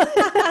big deal.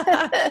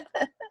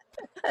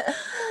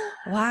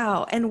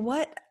 Wow. And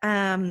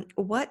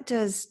what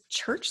does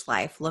church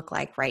life look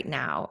like right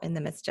now in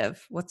the midst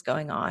of what's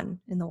going on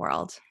in the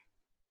world?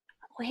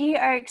 We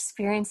are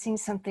experiencing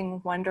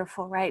something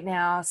wonderful right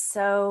now.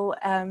 So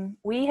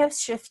we have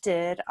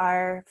shifted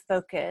our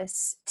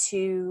focus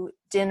to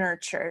dinner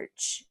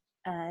church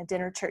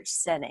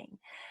setting.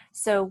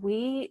 So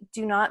we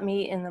do not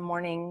meet in the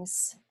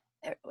mornings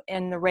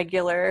in the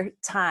regular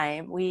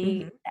time.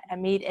 We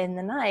Hmm. meet in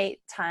the night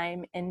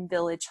time in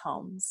village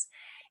homes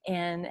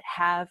and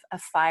have a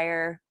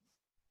fire.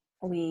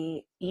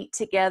 We eat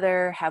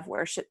together, have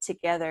worship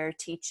together,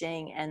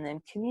 teaching, and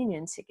then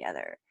communion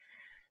together.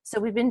 So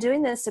we've been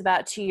doing this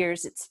about 2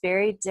 years. It's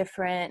very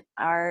different.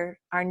 Our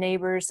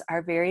neighbors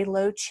are very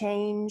low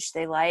change.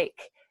 They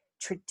like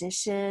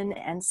tradition.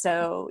 And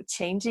so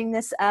changing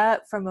this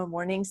up from a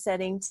morning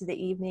setting to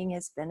the evening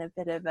has been a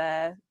bit of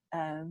a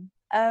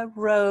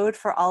road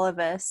for all of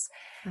us,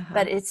 Uh-huh.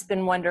 but it's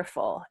been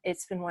wonderful.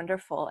 It's been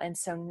wonderful. And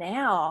so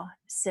now,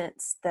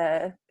 since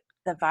the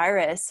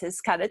virus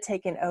has kind of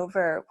taken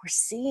over, we're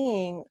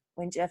seeing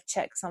when Jeff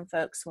checks on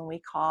folks when we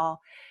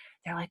call,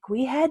 they're like,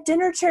 we had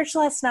dinner church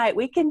last night.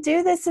 We can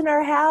do this in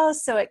our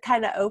house. So it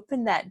kind of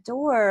opened that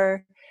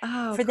door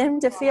Oh, for them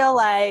to feel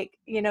like,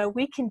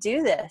 we can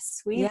do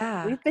this.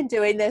 yeah. We've been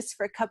doing this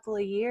for a couple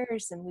of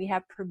years, and we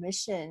have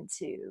permission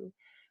to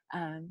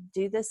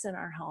do this in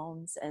our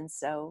homes. And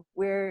so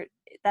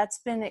that's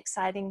been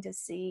exciting to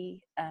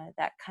see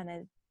that kind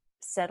of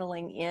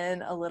settling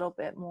in a little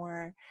bit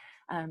more.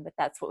 But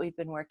that's what we've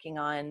been working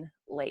on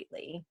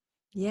lately.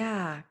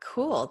 Yeah.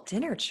 Cool.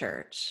 Dinner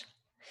church.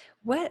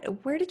 Where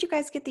did you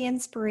guys get the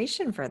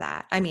inspiration for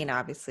that? I mean,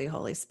 obviously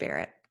Holy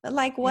Spirit, but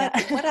like Yeah.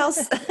 what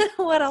else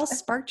what else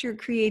sparked your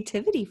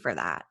creativity for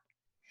that?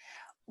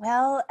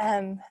 Well,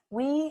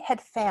 we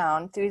had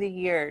found through the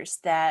years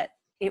that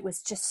it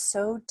was just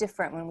so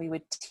different when we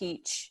would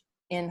teach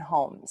in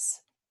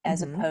homes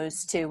as Hmm.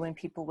 opposed to when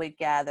people would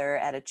gather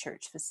at a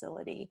church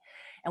facility.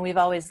 And we've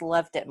always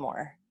loved it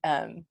more.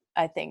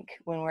 I think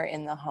when we're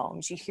in the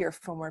homes, you hear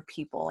from more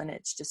people and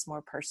it's just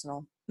more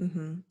personal.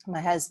 Hmm.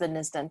 My husband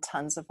has done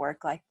tons of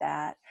work like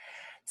that.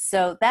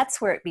 So that's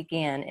where it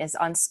began, is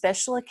on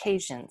special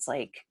occasions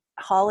like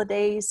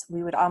holidays,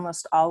 we would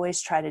almost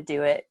always try to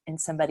do it in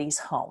somebody's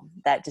home.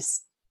 That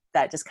just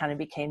kind of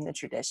became the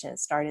tradition. It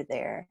started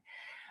there.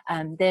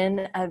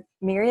 Then a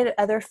myriad of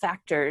other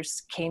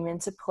factors came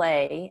into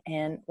play,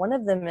 and one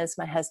of them is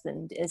my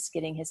husband is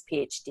getting his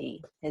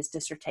PhD, his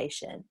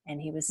dissertation,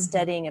 and he was Hmm.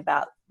 studying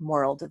about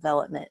moral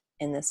development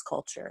in this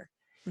culture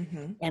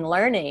Hmm. and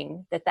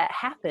learning that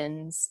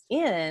happens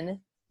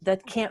in the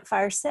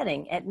campfire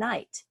setting at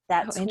night. Oh,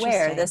 That's where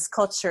interesting. this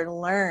culture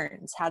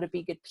learns how to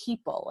be good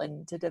people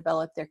and to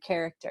develop their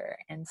character.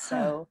 And Huh.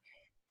 so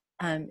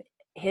um,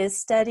 his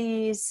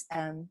studies,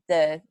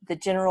 the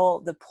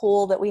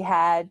pool that we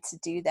had to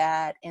do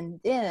that,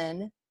 and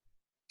then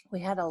we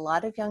had a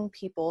lot of young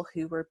people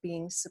who were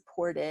being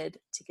supported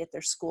to get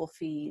their school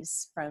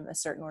fees from a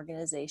certain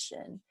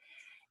organization,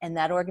 and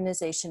that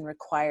organization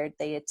required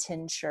they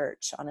attend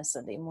church on a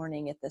Sunday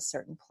morning at this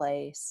certain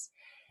place.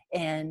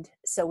 And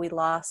so we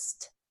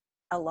lost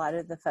a lot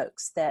of the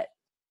folks that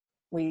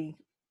we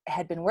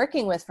had been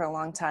working with for a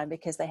long time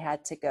because they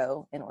had to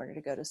go in order to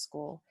go to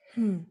school.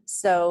 Hmm.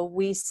 So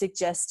we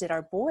suggested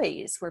our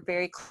boys, we're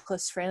very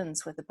close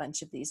friends with a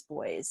bunch of these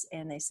boys,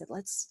 and they said,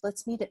 let's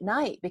meet at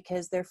night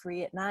because they're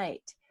free at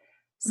night.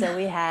 So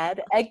we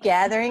had a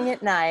gathering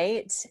at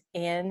night,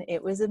 and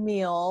it was a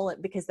meal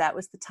because that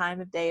was the time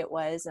of day it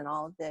was, and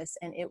all of this.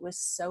 And it was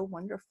so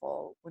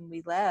wonderful. When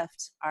we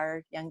left,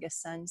 our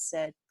youngest son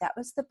said, that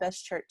was the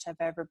best church I've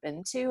ever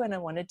been to, and I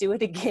want to do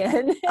it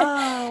again.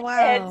 Oh,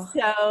 And wow.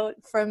 so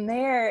from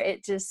there,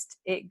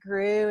 it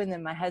grew. And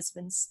then my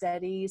husband's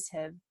studies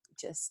have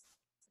just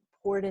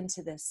poured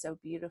into this so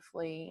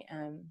beautifully.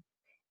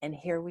 And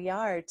here we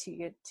are,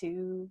 two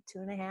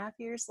and a half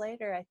years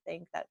later. I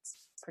think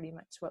that's pretty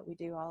much what we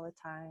do all the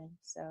time.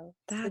 So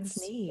it's been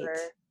That's neat.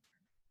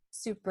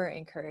 super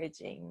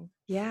encouraging.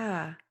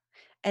 Yeah.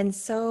 And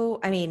so,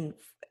 I mean,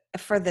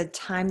 for the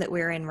time that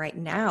we're in right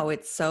now,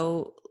 it's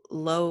so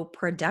low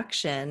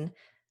production.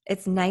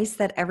 It's nice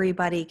that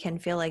everybody can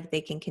feel like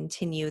they can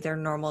continue their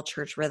normal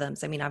church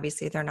rhythms. I mean,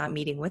 obviously, they're not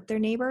meeting with their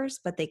neighbors,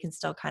 but they can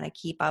still kind of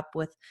keep up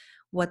with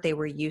what they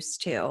were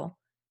used to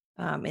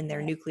in their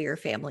Yeah. nuclear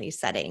family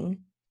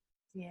setting.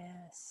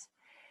 Yes.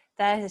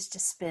 That has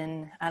just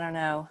been, I don't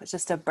know, it's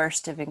just a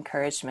burst of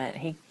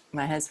encouragement.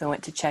 My husband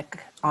went to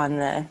check on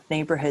the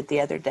neighborhood the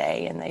other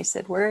day, and they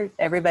said,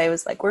 everybody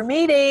was like, we're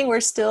meeting,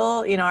 we're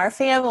still, our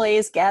family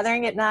is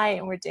gathering at night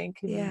and we're doing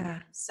communion. Yeah.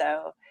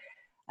 So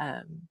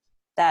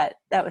that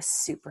was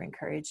super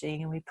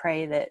encouraging. And we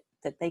pray that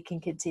they can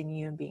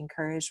continue and be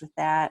encouraged with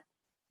that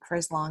for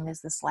as long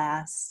as this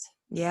lasts.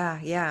 Yeah.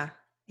 Yeah.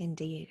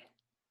 Indeed.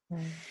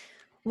 Mm.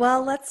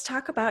 Well, let's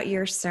talk about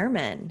your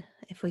sermon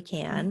if we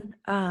can.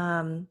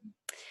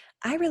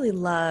 I really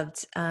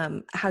loved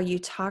how you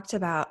talked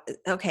about.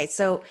 Okay,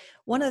 so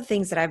one of the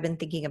things that I've been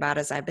thinking about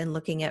as I've been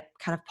looking at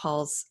kind of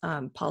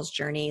Paul's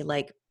journey,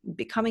 like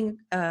becoming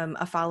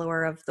a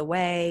follower of the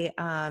way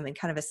and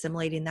kind of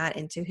assimilating that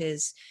into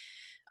his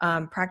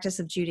practice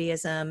of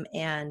Judaism,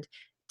 and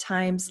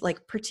times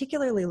like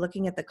particularly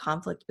looking at the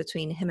conflict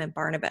between him and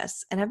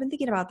Barnabas. And I've been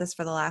thinking about this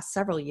for the last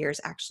several years,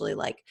 actually,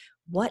 like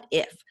what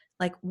if?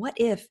 Like, what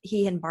if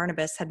he and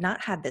Barnabas had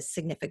not had this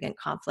significant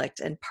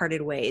conflict and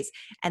parted ways?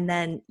 And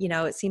then,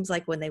 it seems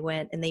like when they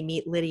went and they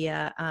meet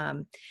Lydia,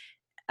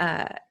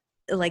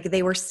 like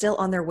they were still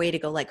on their way to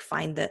go like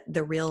find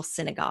the real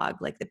synagogue,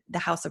 like the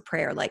house of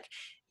prayer, like,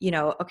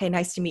 okay,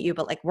 nice to meet you,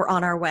 but like we're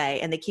on our way.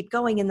 And they keep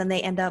going, and then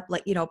they end up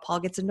like,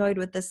 Paul gets annoyed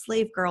with this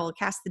slave girl,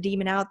 casts the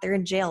demon out, they're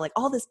in jail, like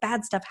all this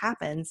bad stuff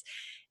happens.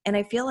 And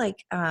I feel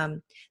like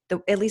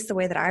at least the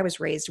way that I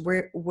was raised,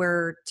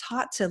 we're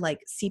taught to like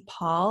see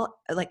Paul,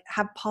 like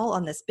have Paul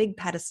on this big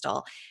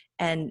pedestal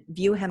and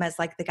view him as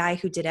like the guy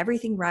who did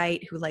everything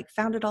right, who like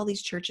founded all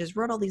these churches,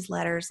 wrote all these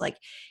letters, like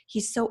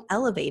he's so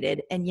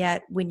elevated. And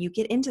yet when you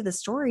get into the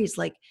stories,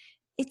 like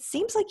it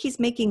seems like he's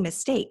making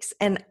mistakes.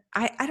 And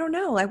I don't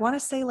know, I want to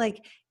say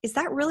like, is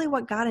that really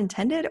what God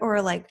intended?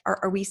 Or like,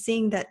 are we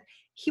seeing that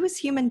he was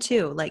human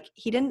too? Like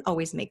he didn't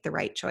always make the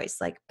right choice.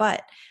 Like,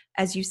 but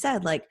as you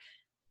said, like,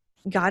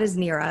 God is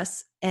near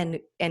us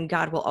and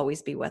God will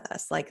always be with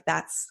us. Like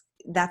that's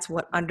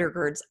what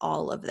undergirds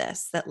all of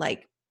this, that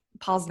like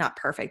Paul's not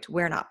perfect.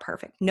 We're not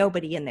perfect.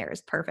 Nobody in there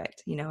is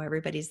perfect.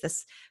 Everybody's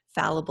this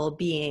fallible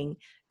being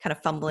kind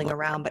of fumbling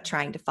around, but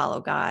trying to follow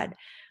God.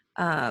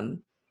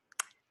 And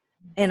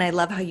I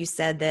love how you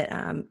said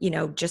that,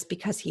 just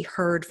because he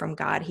heard from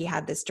God, he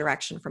had this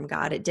direction from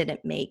God, it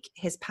didn't make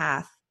his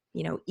path,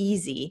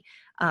 easy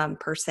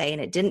per se.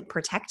 And it didn't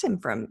protect him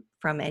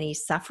from any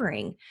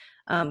suffering.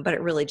 But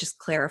it really just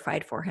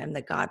clarified for him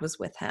that God was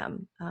with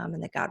him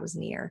and that God was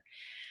near.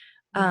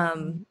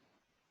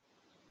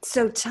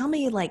 So tell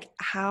me like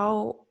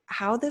how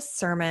this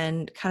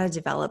sermon kind of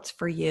developed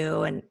for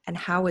you and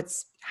how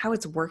it's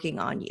working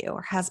on you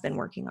or has been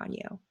working on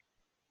you.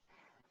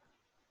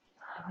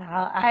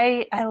 Wow,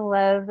 I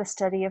love the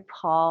study of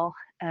Paul,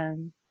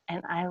 and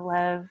I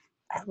love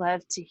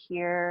to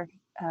hear.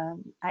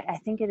 I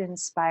think it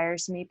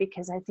inspires me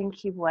because I think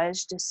he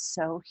was just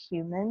so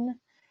human,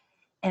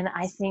 and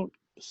I think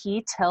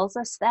he tells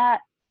us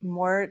that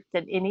more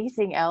than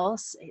anything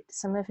else.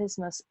 Some of his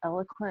most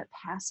eloquent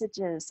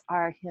passages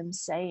are him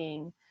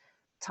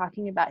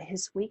talking about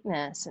his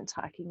weakness and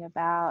talking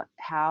about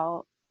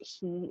how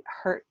he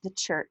hurt the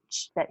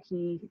church that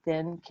he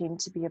then came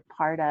to be a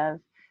part of.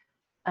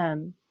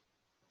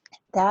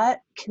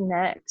 That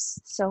connects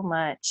so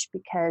much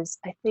because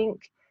I think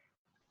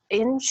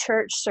in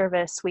church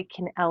service, we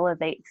can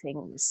elevate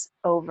things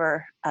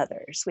over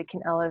others. We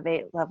can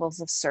elevate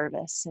levels of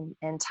service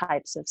and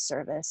types of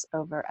service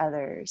over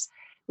others.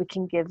 We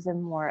can give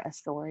them more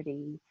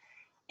authority.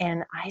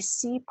 And I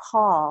see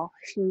Paul,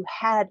 who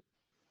had,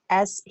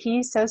 as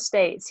he so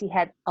states, he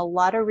had a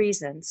lot of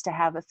reasons to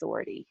have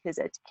authority, his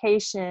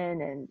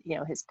education and,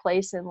 his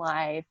place in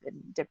life and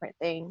different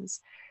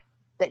things,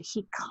 that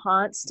he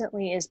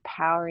constantly is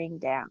powering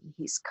down.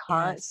 He's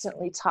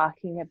constantly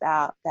talking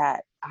about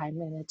that I'm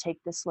going to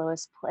take this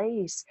lowest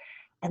place.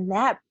 And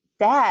that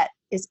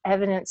is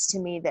evidence to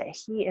me that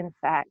he, in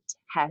fact,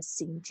 has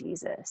seen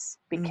Jesus,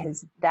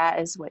 because that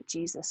is what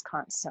Jesus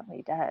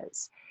constantly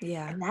does.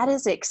 Yeah. And that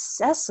is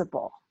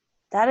accessible.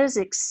 That is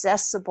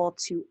accessible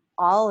to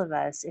all of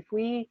us. If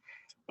we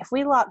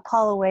lock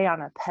Paul away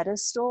on a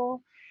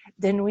pedestal,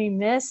 then we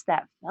miss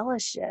that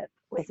fellowship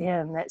with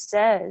him that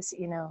says,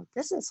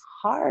 this is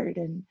hard.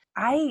 And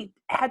I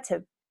had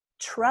to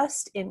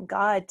trust in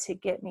God to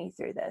get me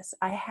through this.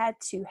 I had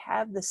to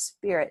have the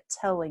Spirit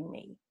telling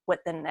me what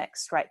the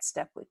next right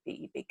step would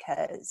be,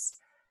 because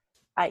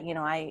I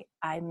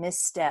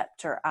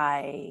misstepped, or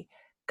I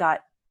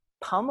got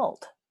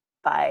pummeled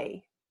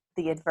by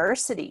the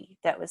adversity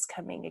that was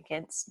coming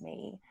against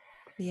me.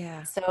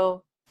 Yeah.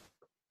 So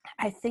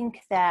I think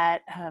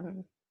that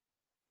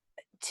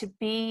to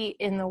be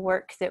in the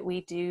work that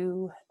we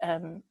do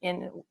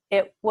in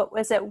it, what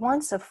was at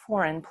once a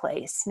foreign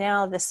place.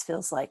 Now this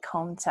feels like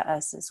home to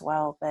us as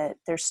well, but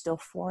there's still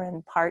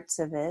foreign parts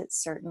of it,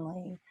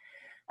 certainly.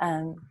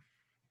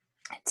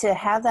 To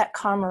have that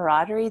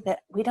camaraderie that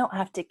we don't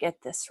have to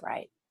get this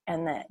right.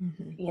 And that,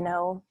 you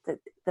know,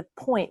 the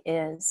point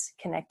is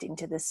connecting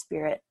to the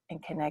Spirit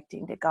and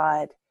connecting to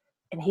God.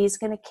 And he's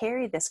going to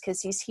carry this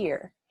because he's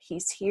here.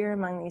 He's here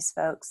among these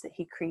folks that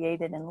he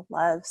created and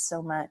loves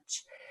so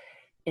much.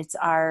 It's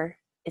our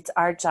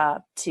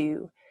job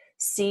to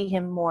see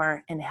him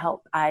more and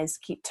help eyes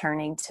keep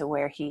turning to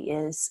where he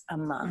is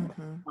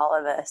among all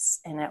of us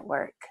and at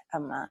work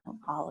among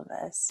all of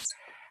us.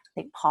 I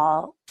think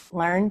Paul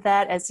learned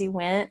that as he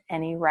went,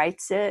 and he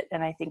writes it.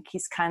 And I think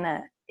he's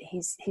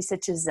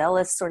such a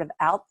zealous sort of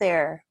out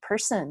there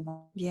person.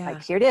 Yeah.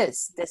 Like, here it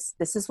is.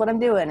 This is what I'm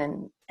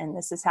doing, and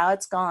this is how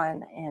it's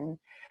gone. And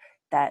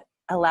that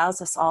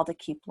allows us all to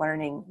keep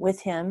learning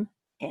with him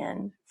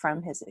and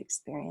from his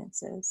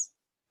experiences.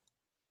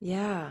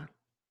 Yeah,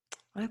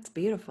 that's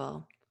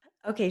beautiful.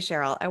 Okay,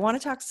 Cheryl, I want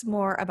to talk some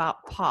more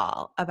about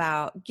Paul,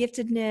 about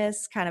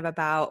giftedness, kind of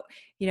about,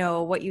 you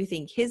know, what you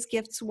think his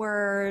gifts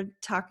were,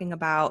 talking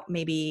about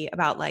maybe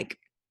about like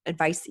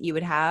advice that you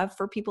would have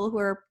for people who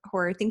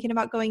are thinking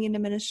about going into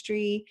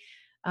ministry.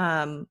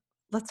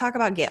 Let's talk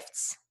about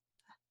gifts.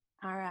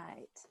 All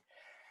right.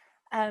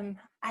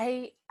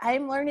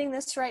 I'm learning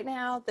this right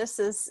now. This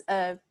is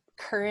a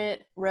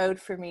current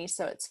road for me,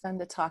 so it's fun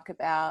to talk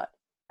about.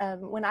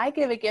 When I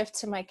give a gift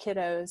to my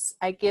kiddos,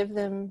 I give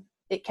them,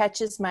 it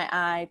catches my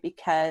eye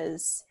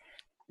because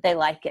they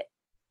like it.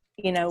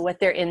 You know, what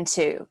they're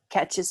into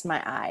catches my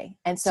eye.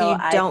 And so you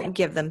don't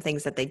give them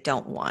things that they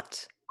don't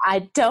want.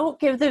 I don't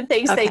give them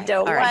things they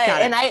don't want.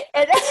 Got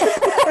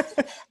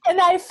it. And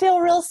I feel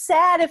real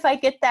sad if I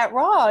get that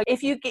wrong.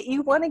 If you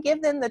want to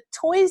give them the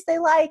toys they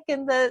like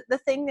and the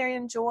thing they're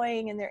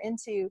enjoying and they're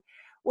into,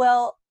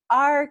 well,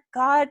 our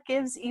God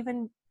gives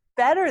even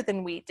better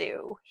than we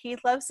do. He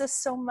loves us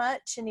so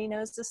much and he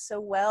knows us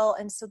so well.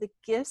 And so the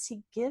gifts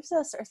he gives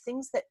us are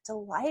things that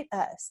delight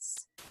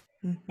us.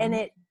 And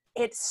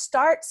it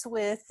starts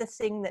with the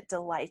thing that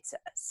delights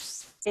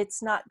us.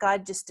 It's not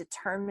God just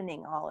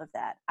determining all of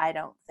that, I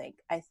don't think.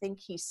 I think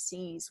he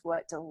sees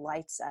what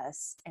delights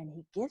us and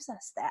he gives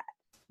us that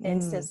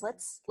and says,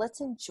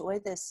 let's enjoy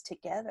this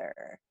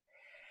together.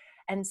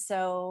 And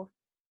so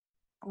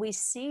we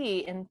see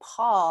in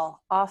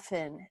Paul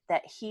often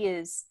that he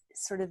is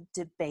sort of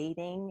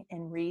debating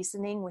and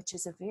reasoning, which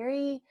is a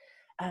very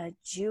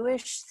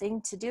Jewish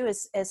thing to do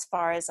as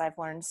far as I've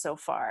learned so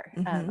far.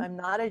 I'm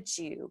not a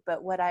Jew,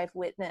 but what I've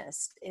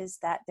witnessed is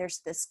that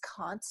there's this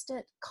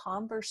constant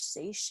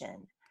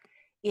conversation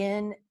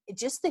in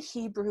just the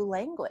Hebrew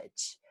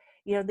language.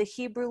 You know, the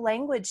Hebrew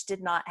language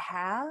did not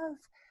have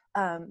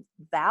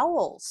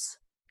vowel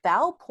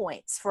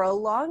points for a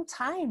long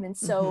time. And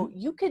so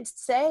you could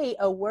say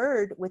a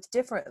word with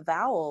different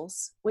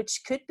vowels,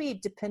 which could be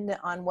dependent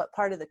on what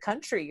part of the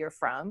country you're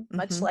from,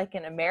 much like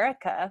in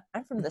America.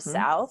 I'm from the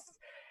South.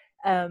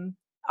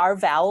 Our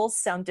vowels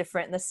sound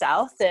different in the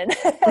South than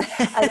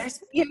others.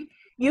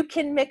 You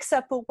can mix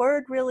up a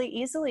word really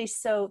easily.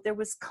 So there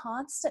was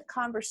constant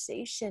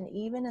conversation,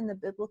 even in the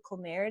biblical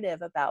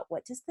narrative, about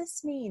what does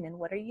this mean? And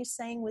what are you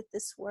saying with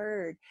this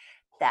word?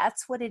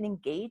 That's what it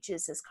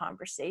engages as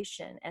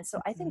conversation. And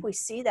so I think we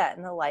see that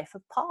in the life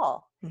of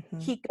Paul.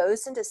 He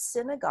goes into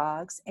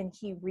synagogues and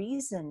he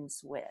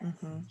reasons with,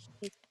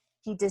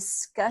 he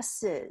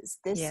discusses,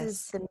 this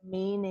is the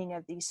meaning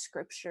of these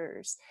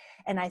scriptures.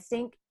 And I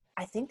think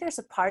there's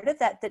a part of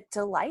that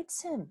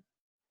delights him,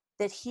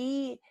 that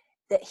he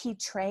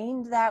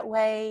trained that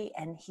way.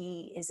 And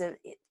he is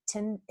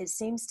it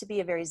seems to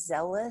be a very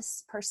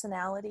zealous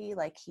personality.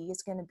 Like he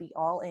is going to be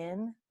all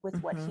in with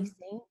what he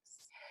thinks.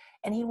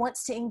 And he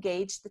wants to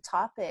engage the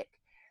topic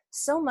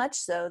so much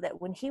so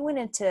that when he went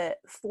into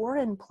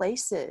foreign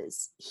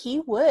places, he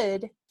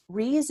would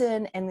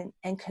reason and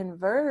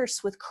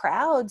converse with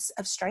crowds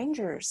of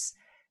strangers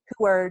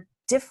who are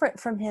different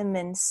from him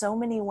in so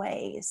many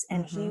ways.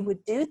 And he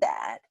would do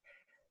that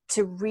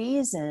to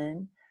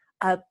reason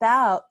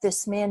about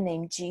this man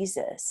named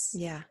Jesus.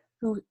 Yeah.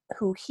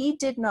 Who he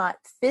did not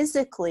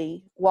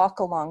physically walk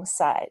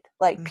alongside,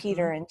 like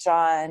Peter and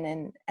John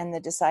and the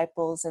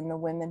disciples and the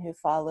women who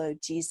followed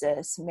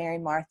Jesus, Mary,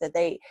 Martha.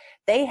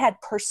 They had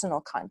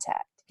personal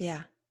contact.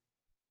 Yeah.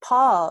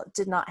 Paul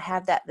did not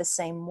have that the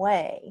same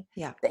way.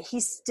 Yeah. But he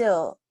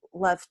still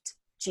loved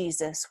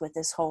Jesus with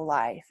his whole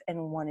life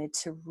and wanted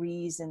to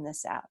reason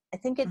this out. I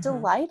think it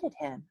delighted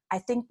him. I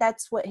think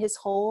that's what his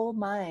whole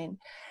mind.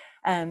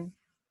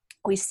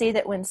 We see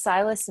that when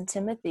Silas and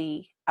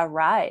Timothy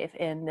arrive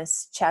in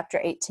this chapter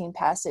 18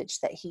 passage,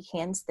 that he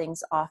hands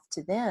things off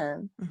to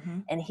them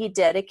and he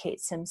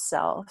dedicates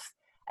himself.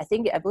 I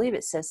believe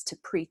it says to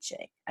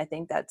preaching. I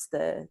think that's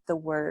the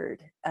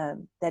word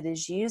that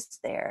is used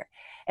there.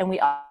 And we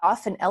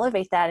often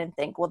elevate that and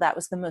think, well, that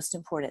was the most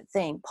important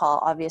thing.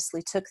 Paul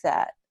obviously took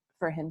that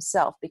for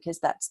himself because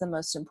that's the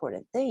most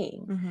important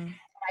thing.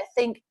 I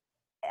think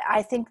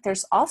I think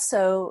there's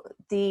also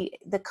the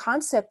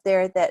concept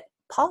there that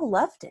Paul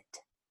loved it.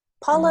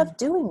 Paul loved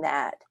doing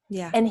that.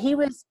 Yeah. And he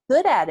was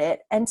good at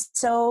it. And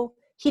so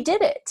he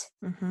did it.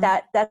 Mm-hmm.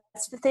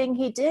 That's the thing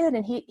he did.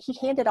 And he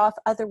handed off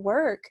other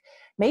work,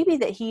 maybe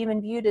that he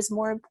even viewed as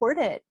more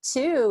important,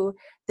 to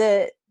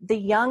the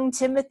young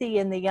Timothy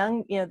and the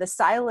young, the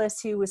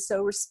Silas, who was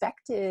so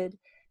respected,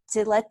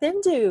 to let them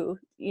do,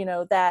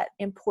 that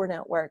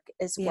important work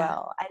as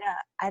well.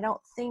 I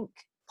don't think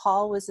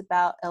Paul was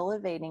about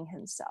elevating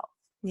himself.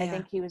 I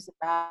think he was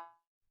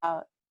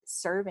about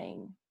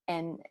serving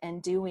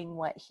and doing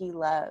what he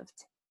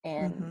loved.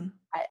 And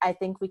I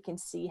think we can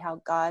see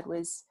how God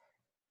was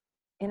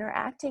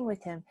interacting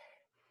with him.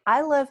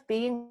 I love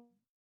being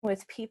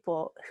with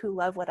people who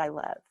love what I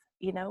love.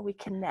 We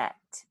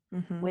connect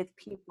with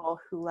people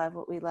who love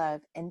what we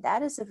love, and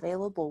that is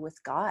available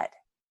with God.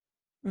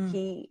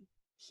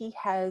 He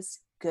has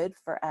good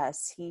for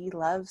us. He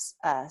loves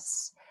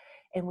us,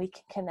 and we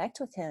can connect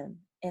with him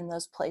in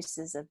those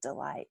places of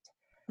delight.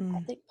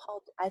 I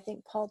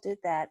think Paul did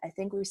that. I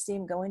think we see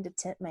him going to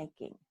tent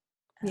making.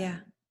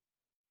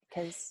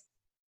 Because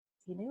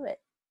he knew it.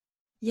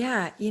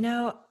 Yeah.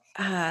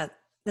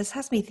 This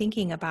has me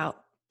thinking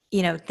about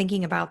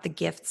the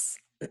gifts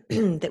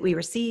that we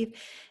receive,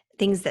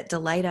 things that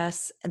delight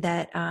us,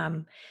 that,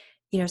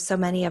 so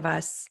many of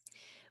us,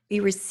 we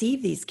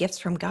receive these gifts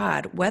from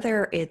God,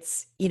 whether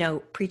it's,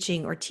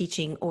 preaching or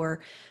teaching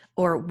or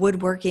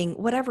woodworking,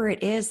 whatever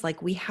it is.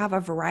 Like, we have a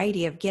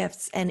variety of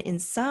gifts. And in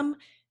some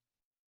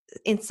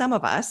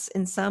of us,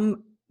 in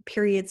some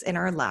periods in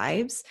our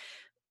lives,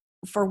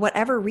 for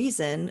whatever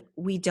reason,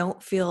 we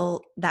don't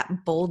feel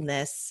that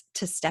boldness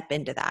to step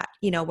into that,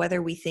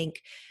 whether we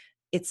think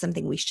it's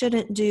something we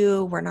shouldn't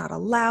do, we're not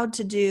allowed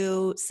to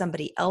do,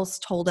 somebody else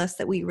told us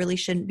that we really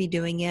shouldn't be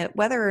doing it,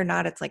 whether or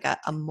not it's like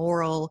a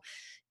moral,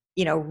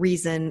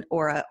 reason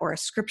or a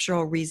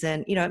scriptural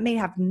reason. It may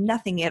have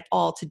nothing at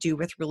all to do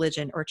with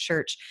religion or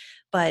church,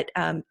 but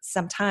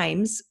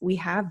sometimes we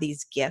have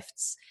these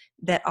gifts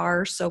that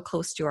are so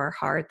close to our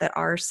heart, that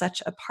are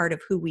such a part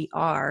of who we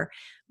are,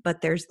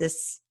 but there's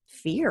this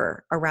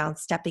fear around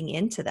stepping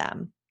into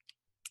them.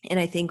 And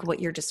I think what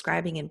you're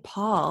describing in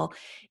Paul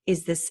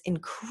is this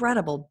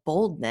incredible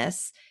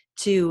boldness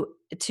to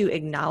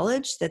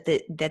acknowledge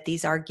that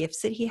these are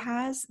gifts that he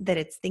has, that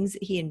it's things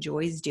that he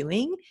enjoys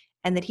doing,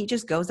 and that he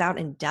just goes out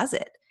and does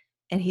it.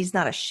 And he's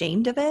not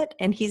ashamed of it,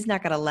 and he's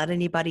not going to let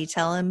anybody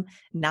tell him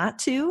not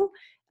to,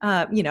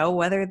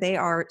 whether they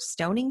are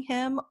stoning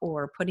him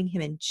or putting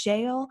him in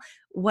jail,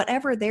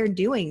 whatever they're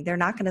doing, they're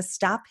not going to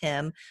stop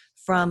him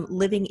from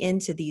living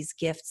into these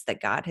gifts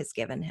that God has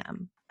given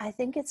him. I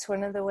think it's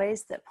one of the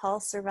ways that Paul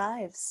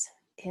survives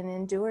and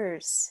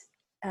endures.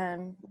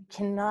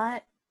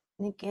 Cannot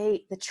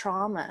negate the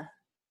trauma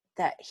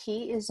that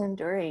he is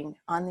enduring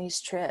on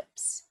these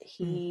trips.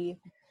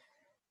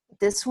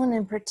 This one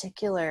in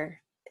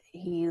particular,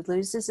 he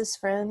loses his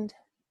friend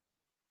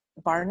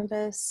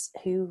Barnabas,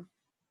 who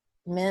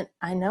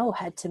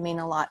had to mean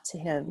a lot to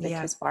him,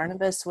 because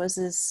Barnabas was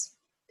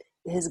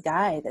his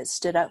guy that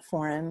stood up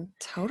for him.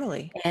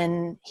 Totally.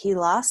 And he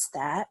lost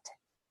that.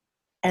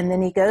 And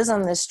then he goes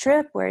on this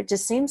trip where it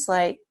just seems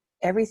like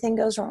everything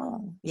goes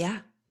wrong. Yeah.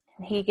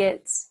 And he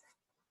gets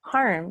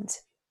harmed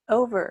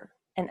over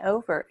and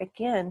over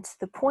again, to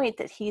the point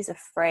that he's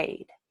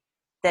afraid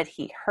that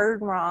he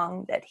heard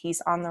wrong, that he's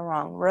on the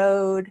wrong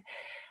road.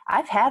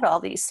 I've had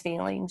all these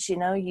feelings.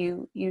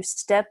 You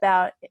step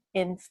out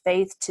in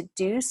faith to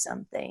do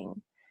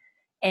something,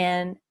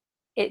 and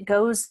it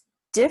goes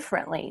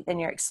differently than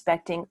you're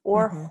expecting,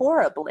 or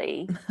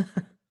horribly.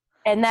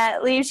 And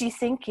that leaves you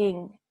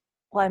thinking,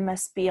 well, I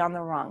must be on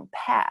the wrong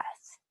path.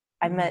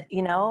 I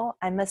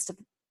must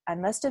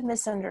have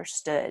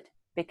misunderstood,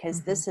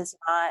 because this is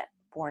not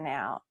borne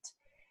out.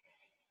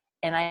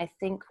 And I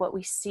think what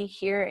we see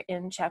here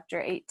in chapter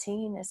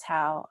 18 is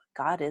how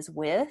God is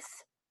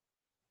with,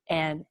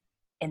 and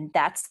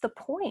that's the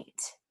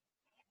point.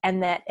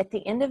 And that at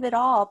the end of it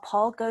all,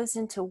 Paul goes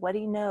into what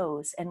he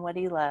knows and what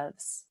he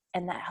loves,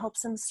 and that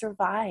helps him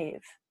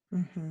survive.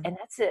 And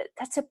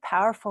that's a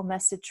powerful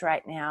message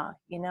right now,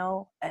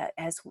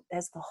 as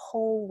the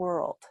whole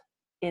world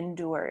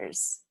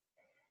endures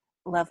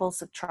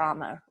levels of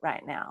trauma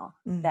right now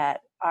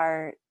that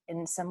are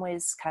in some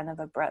ways kind of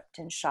abrupt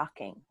and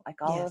shocking.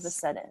 Like all of a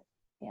sudden,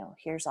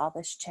 here's all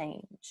this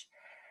change,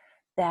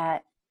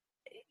 that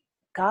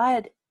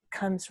God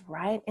comes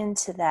right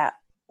into that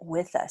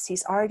with us.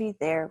 He's already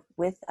there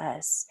with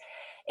us,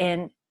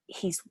 and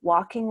he's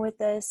walking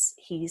with us.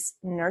 He's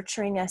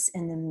nurturing us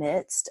in the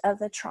midst of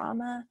the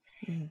trauma,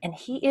 and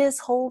he is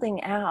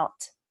holding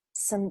out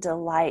some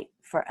delight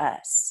for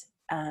us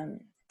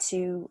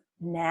to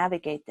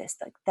navigate this.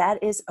 Like,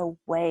 that is a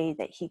way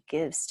that he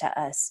gives to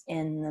us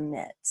in the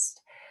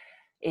midst.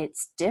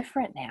 It's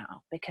different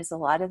now, because a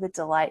lot of the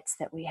delights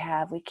that we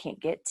have, we can't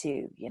get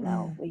to,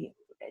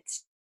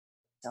 it's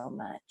so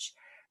much,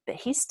 but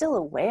he's still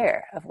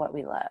aware of what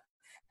we love.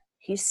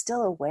 He's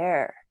still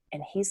aware,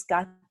 and he's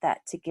got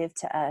that to give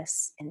to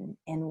us in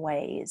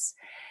ways.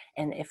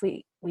 And if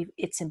we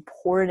it's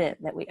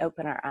important that we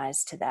open our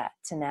eyes to that,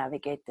 to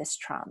navigate this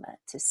trauma,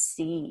 to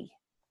see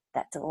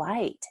that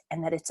delight,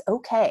 and that it's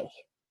okay.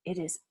 It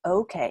is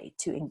okay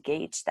to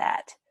engage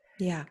that,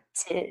 Yeah.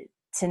 to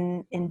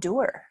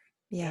endure,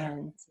 Yeah.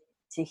 and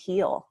to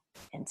heal,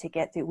 and to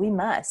get through. We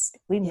must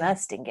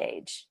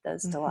engage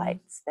those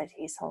delights that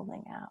he's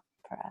holding out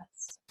for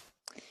us.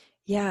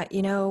 Yeah.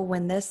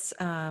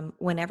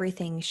 When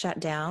everything shut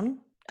down,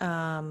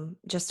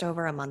 just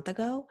over a month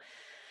ago,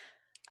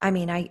 I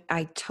mean,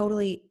 I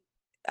totally,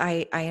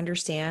 I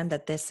understand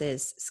that this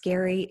is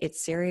scary.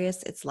 It's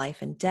serious. It's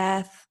life and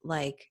death.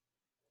 Like,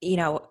 you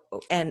know,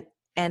 and,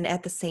 and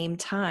at the same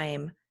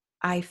time,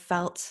 I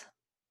felt,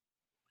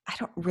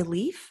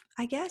 relief,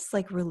 I guess,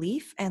 like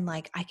relief. And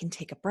like, I can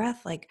take a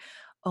breath, like,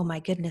 oh my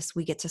goodness,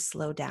 we get to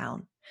slow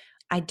down.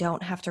 I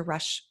don't have to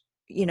rush,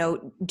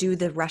 do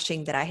the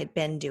rushing that I had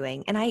been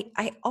doing. And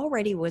I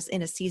already was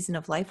in a season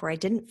of life where I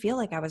didn't feel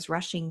like I was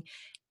rushing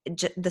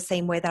the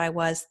same way that I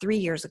was 3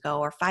 years ago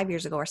or 5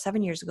 years ago or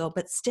 7 years ago,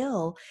 but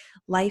still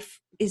life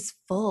is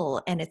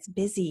full and it's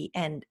busy.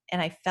 And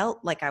I felt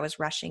like I was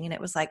rushing, and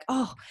it was like,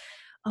 oh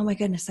my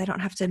goodness, I don't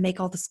have to make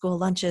all the school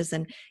lunches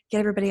and get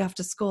everybody off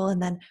to school and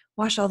then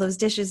wash all those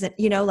dishes. And,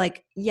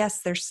 like,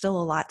 yes, there's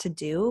still a lot to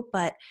do,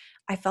 but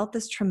I felt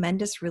this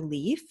tremendous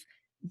relief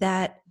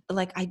that,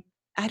 like,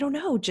 I don't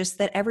know, just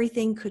that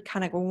everything could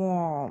kind of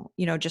go,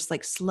 just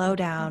like slow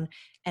down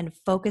and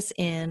focus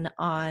in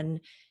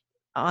on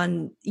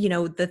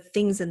the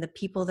things and the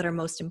people that are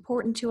most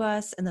important to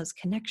us, and those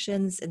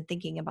connections, and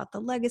thinking about the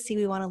legacy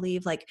we want to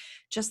leave. Like,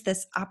 just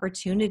this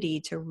opportunity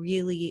to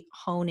really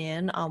hone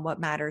in on what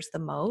matters the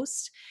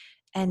most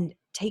and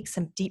take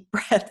some deep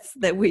breaths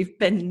that we've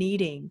been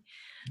needing.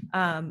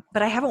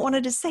 But I haven't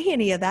wanted to say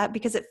any of that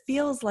because it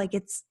feels like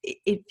it's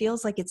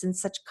in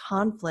such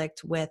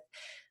conflict with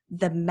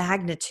the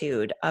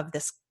magnitude of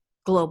this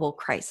global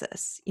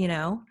crisis,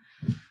 so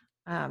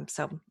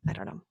I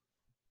don't know.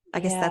 I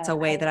guess that's a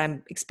way that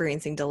I'm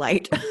experiencing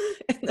delight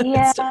in the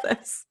midst of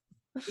this.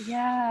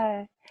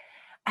 Yeah.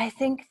 I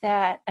think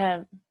that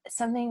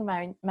something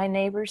my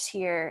neighbors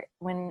here,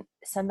 when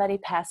somebody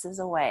passes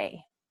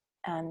away,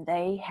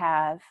 they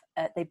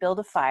build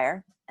a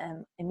fire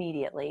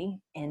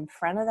immediately in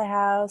front of the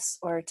house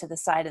or to the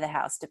side of the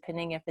house,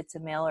 depending if it's a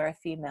male or a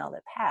female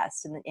that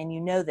passed. And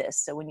this,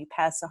 so when you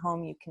pass a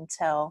home, you can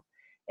tell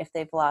if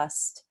they've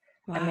lost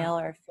a male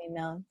or a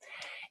female.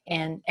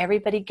 And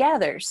everybody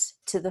gathers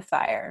to the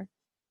fire,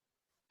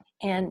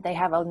 and they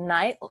have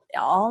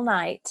all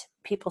night,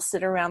 people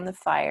sit around the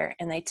fire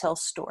and they tell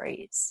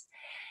stories.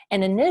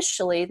 And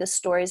initially the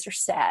stories are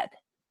sad.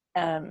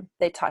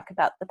 They talk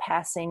about the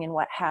passing and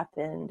what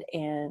happened,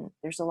 and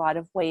there's a lot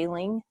of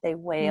wailing. They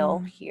wail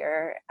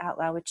here out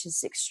loud, which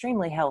is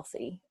extremely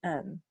healthy.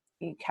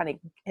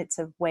 It's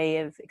a way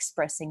of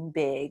expressing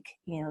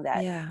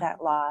that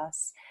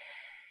loss.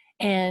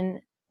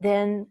 And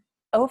then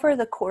over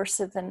the course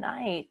of the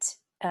night,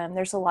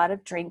 there's a lot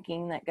of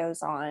drinking that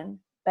goes on,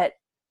 but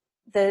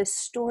the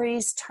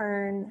stories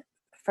turn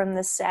from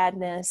the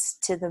sadness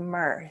to the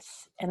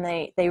mirth, and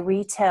they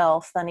retell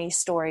funny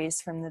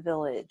stories from the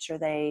village, or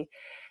they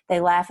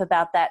laugh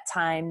about that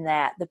time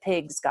that the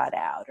pigs got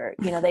out, or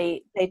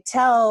they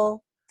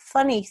tell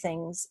funny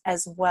things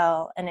as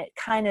well, and it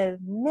kind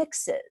of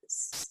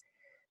mixes.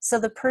 So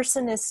the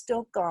person is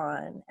still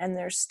gone and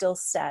there's still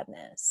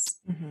sadness,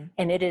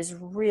 and it is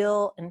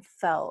real and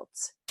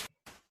felt.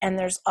 And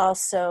there's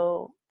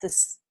also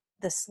this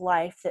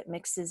life that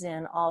mixes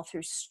in all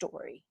through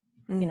story.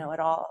 It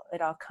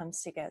all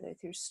comes together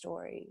through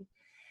story.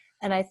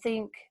 And I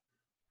think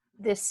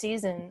this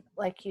season,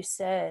 like you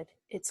said,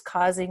 it's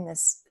causing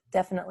this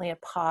definitely a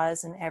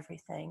pause in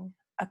everything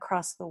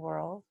across the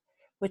world,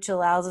 which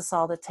allows us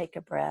all to take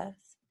a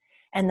breath.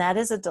 And that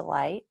is a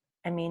delight.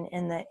 I mean,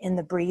 in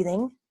the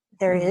breathing,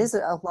 there is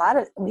a lot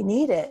of, we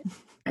need it.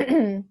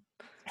 And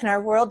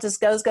our world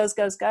just goes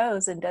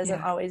and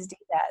doesn't always do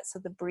that. So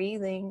the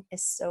breathing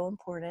is so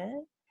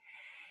important.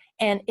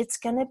 And it's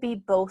going to be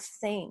both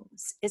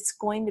things. It's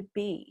going to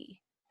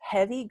be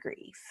heavy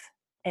grief,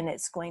 and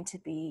it's going to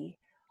be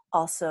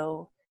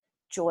also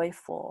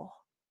joyful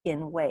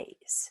in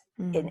ways.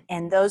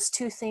 And those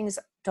two things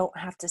don't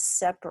have to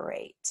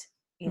separate.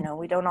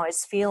 We don't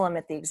always feel them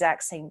at the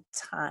exact same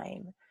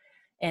time.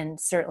 And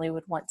certainly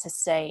would want to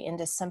say,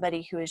 into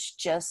somebody who is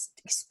just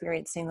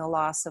experiencing the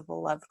loss of a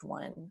loved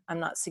one, I'm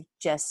not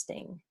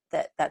suggesting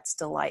that that's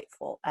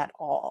delightful at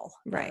all.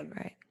 Right.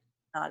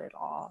 Not at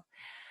all.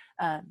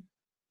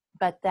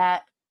 But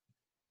that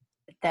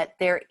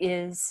there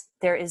is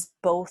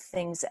both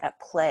things at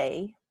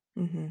play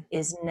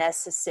is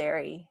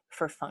necessary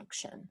for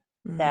function.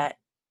 That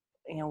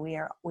we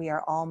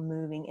are all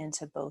moving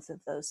into both of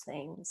those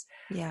things.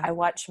 I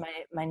watch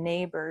my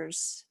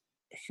neighbors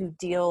who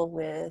deal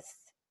with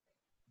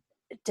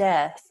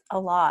death a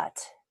lot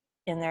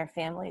in their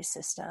family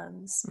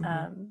systems.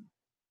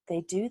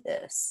 They do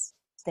this.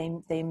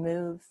 They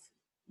move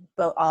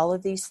all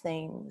of these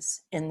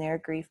things in their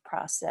grief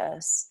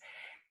process.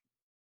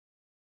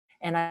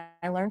 And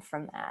I learned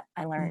from that.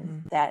 I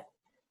learned that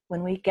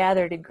when we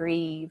gather to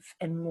grieve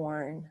and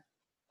mourn,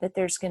 that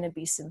there's going to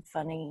be some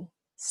funny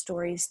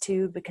stories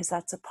too, because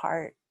that's a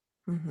part,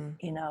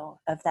 you know,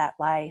 of that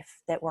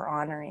life that we're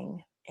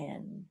honoring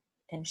and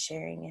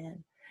sharing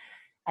in.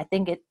 I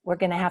think we're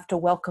going to have to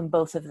welcome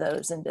both of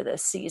those into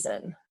this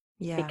season,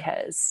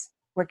 because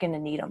we're going to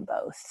need them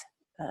both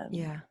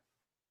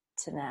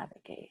to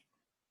navigate.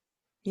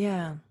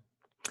 Yeah.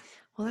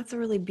 Well, that's a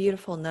really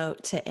beautiful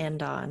note to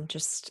end on.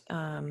 Just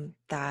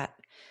that,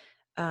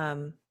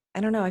 I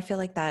don't know, I feel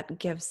like that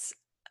gives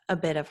a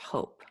bit of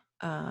hope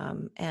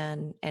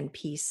and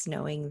peace,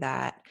 knowing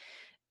that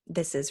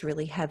this is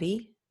really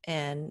heavy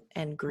and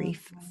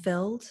grief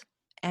filled.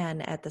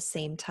 And at the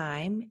same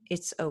time,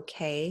 it's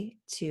okay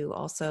to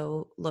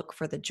also look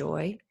for the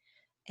joy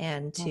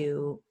and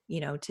to,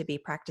 you know, to be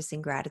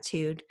practicing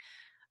gratitude,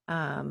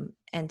 and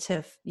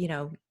to, you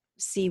know,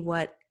 see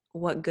what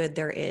good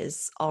there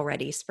is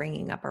already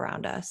springing up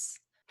around us.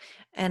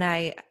 And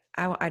I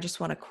just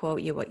want to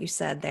quote you what you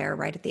said there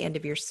right at the end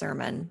of your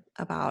sermon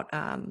about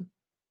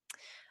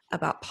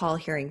Paul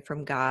hearing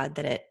from God,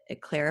 that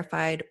it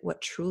clarified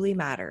what truly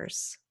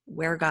matters,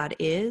 where God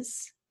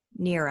is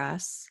near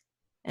us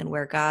and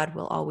where God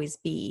will always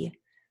be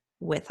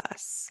with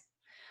us.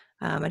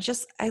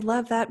 I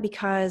love that,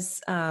 because,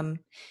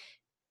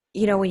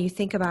 you know, when you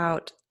think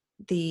about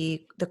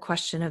the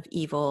question of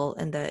evil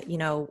and the, you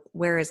know,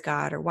 where is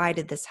God, or why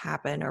did this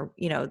happen, or,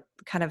 you know,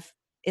 kind of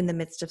in the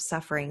midst of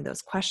suffering,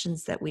 those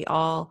questions that we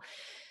all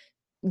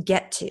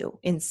get to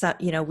in some,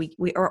 you know,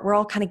 we're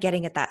all kind of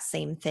getting at that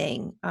same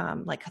thing.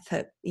 Like,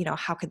 you know,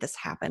 how could this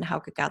happen? How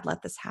could God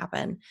let this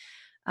happen?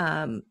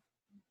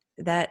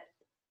 That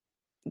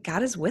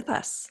God is with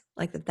us.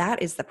 Like,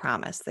 that is the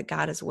promise, that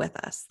God is with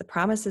us. The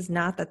promise is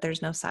not that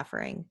there's no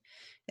suffering.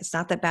 It's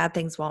not that bad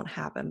things won't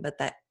happen, but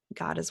that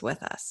God is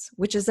with us,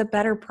 which is a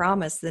better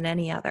promise than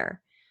any other.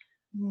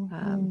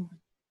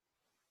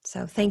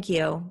 So thank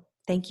you.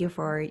 Thank you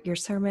for your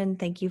sermon.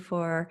 Thank you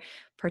for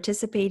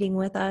participating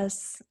with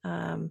us.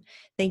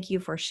 Thank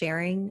you for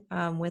sharing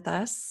with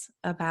us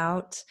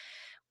about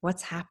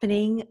what's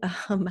happening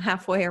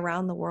halfway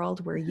around the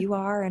world where you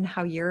are, and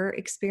how you're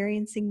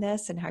experiencing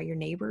this, and how your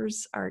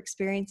neighbors are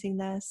experiencing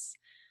this.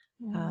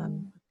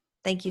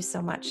 Thank you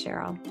so much,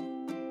 Cheryl.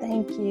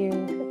 Thank you.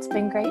 It's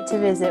been great to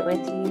visit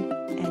with you.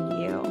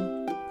 And you.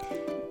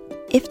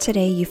 If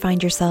today you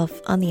find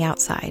yourself on the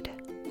outside,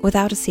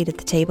 without a seat at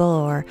the table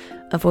or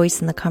a voice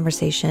in the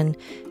conversation,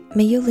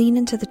 may you lean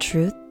into the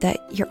truth that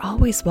you're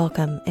always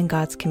welcome in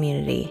God's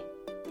community.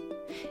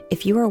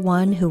 If you are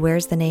one who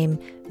wears the name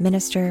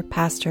minister,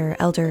 pastor,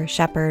 elder,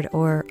 shepherd,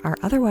 or are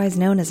otherwise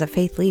known as a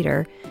faith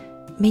leader,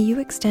 may you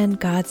extend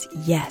God's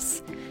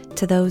yes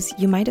to those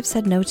you might have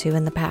said no to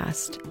in the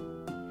past.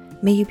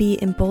 May you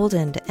be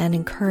emboldened and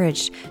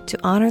encouraged to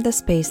honor the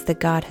space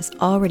that God has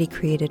already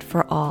created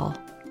for all.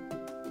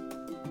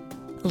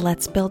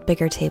 Let's build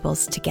bigger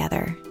tables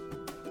together.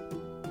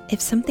 If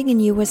something in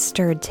you was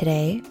stirred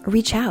today,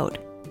 reach out.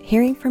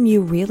 Hearing from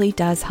you really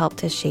does help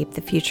to shape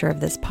the future of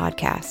this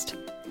podcast.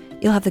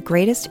 You'll have the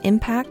greatest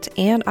impact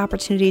and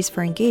opportunities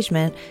for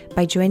engagement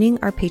by joining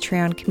our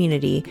Patreon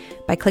community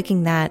by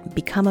clicking that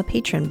Become a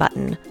Patron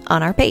button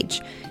on our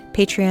page,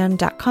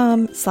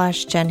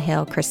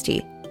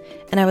 patreon.com/JenHaleChristie.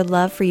 And I would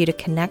love for you to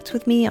connect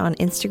with me on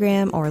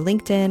Instagram or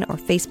LinkedIn or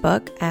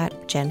Facebook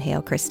at Jen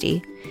Hale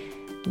Christie.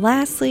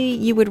 Lastly,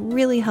 you would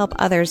really help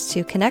others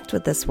to connect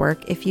with this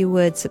work if you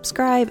would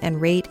subscribe and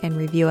rate and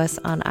review us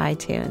on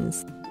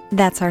iTunes.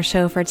 That's our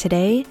show for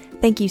today.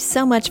 Thank you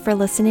so much for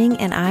listening,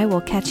 and I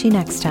will catch you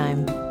next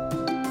time.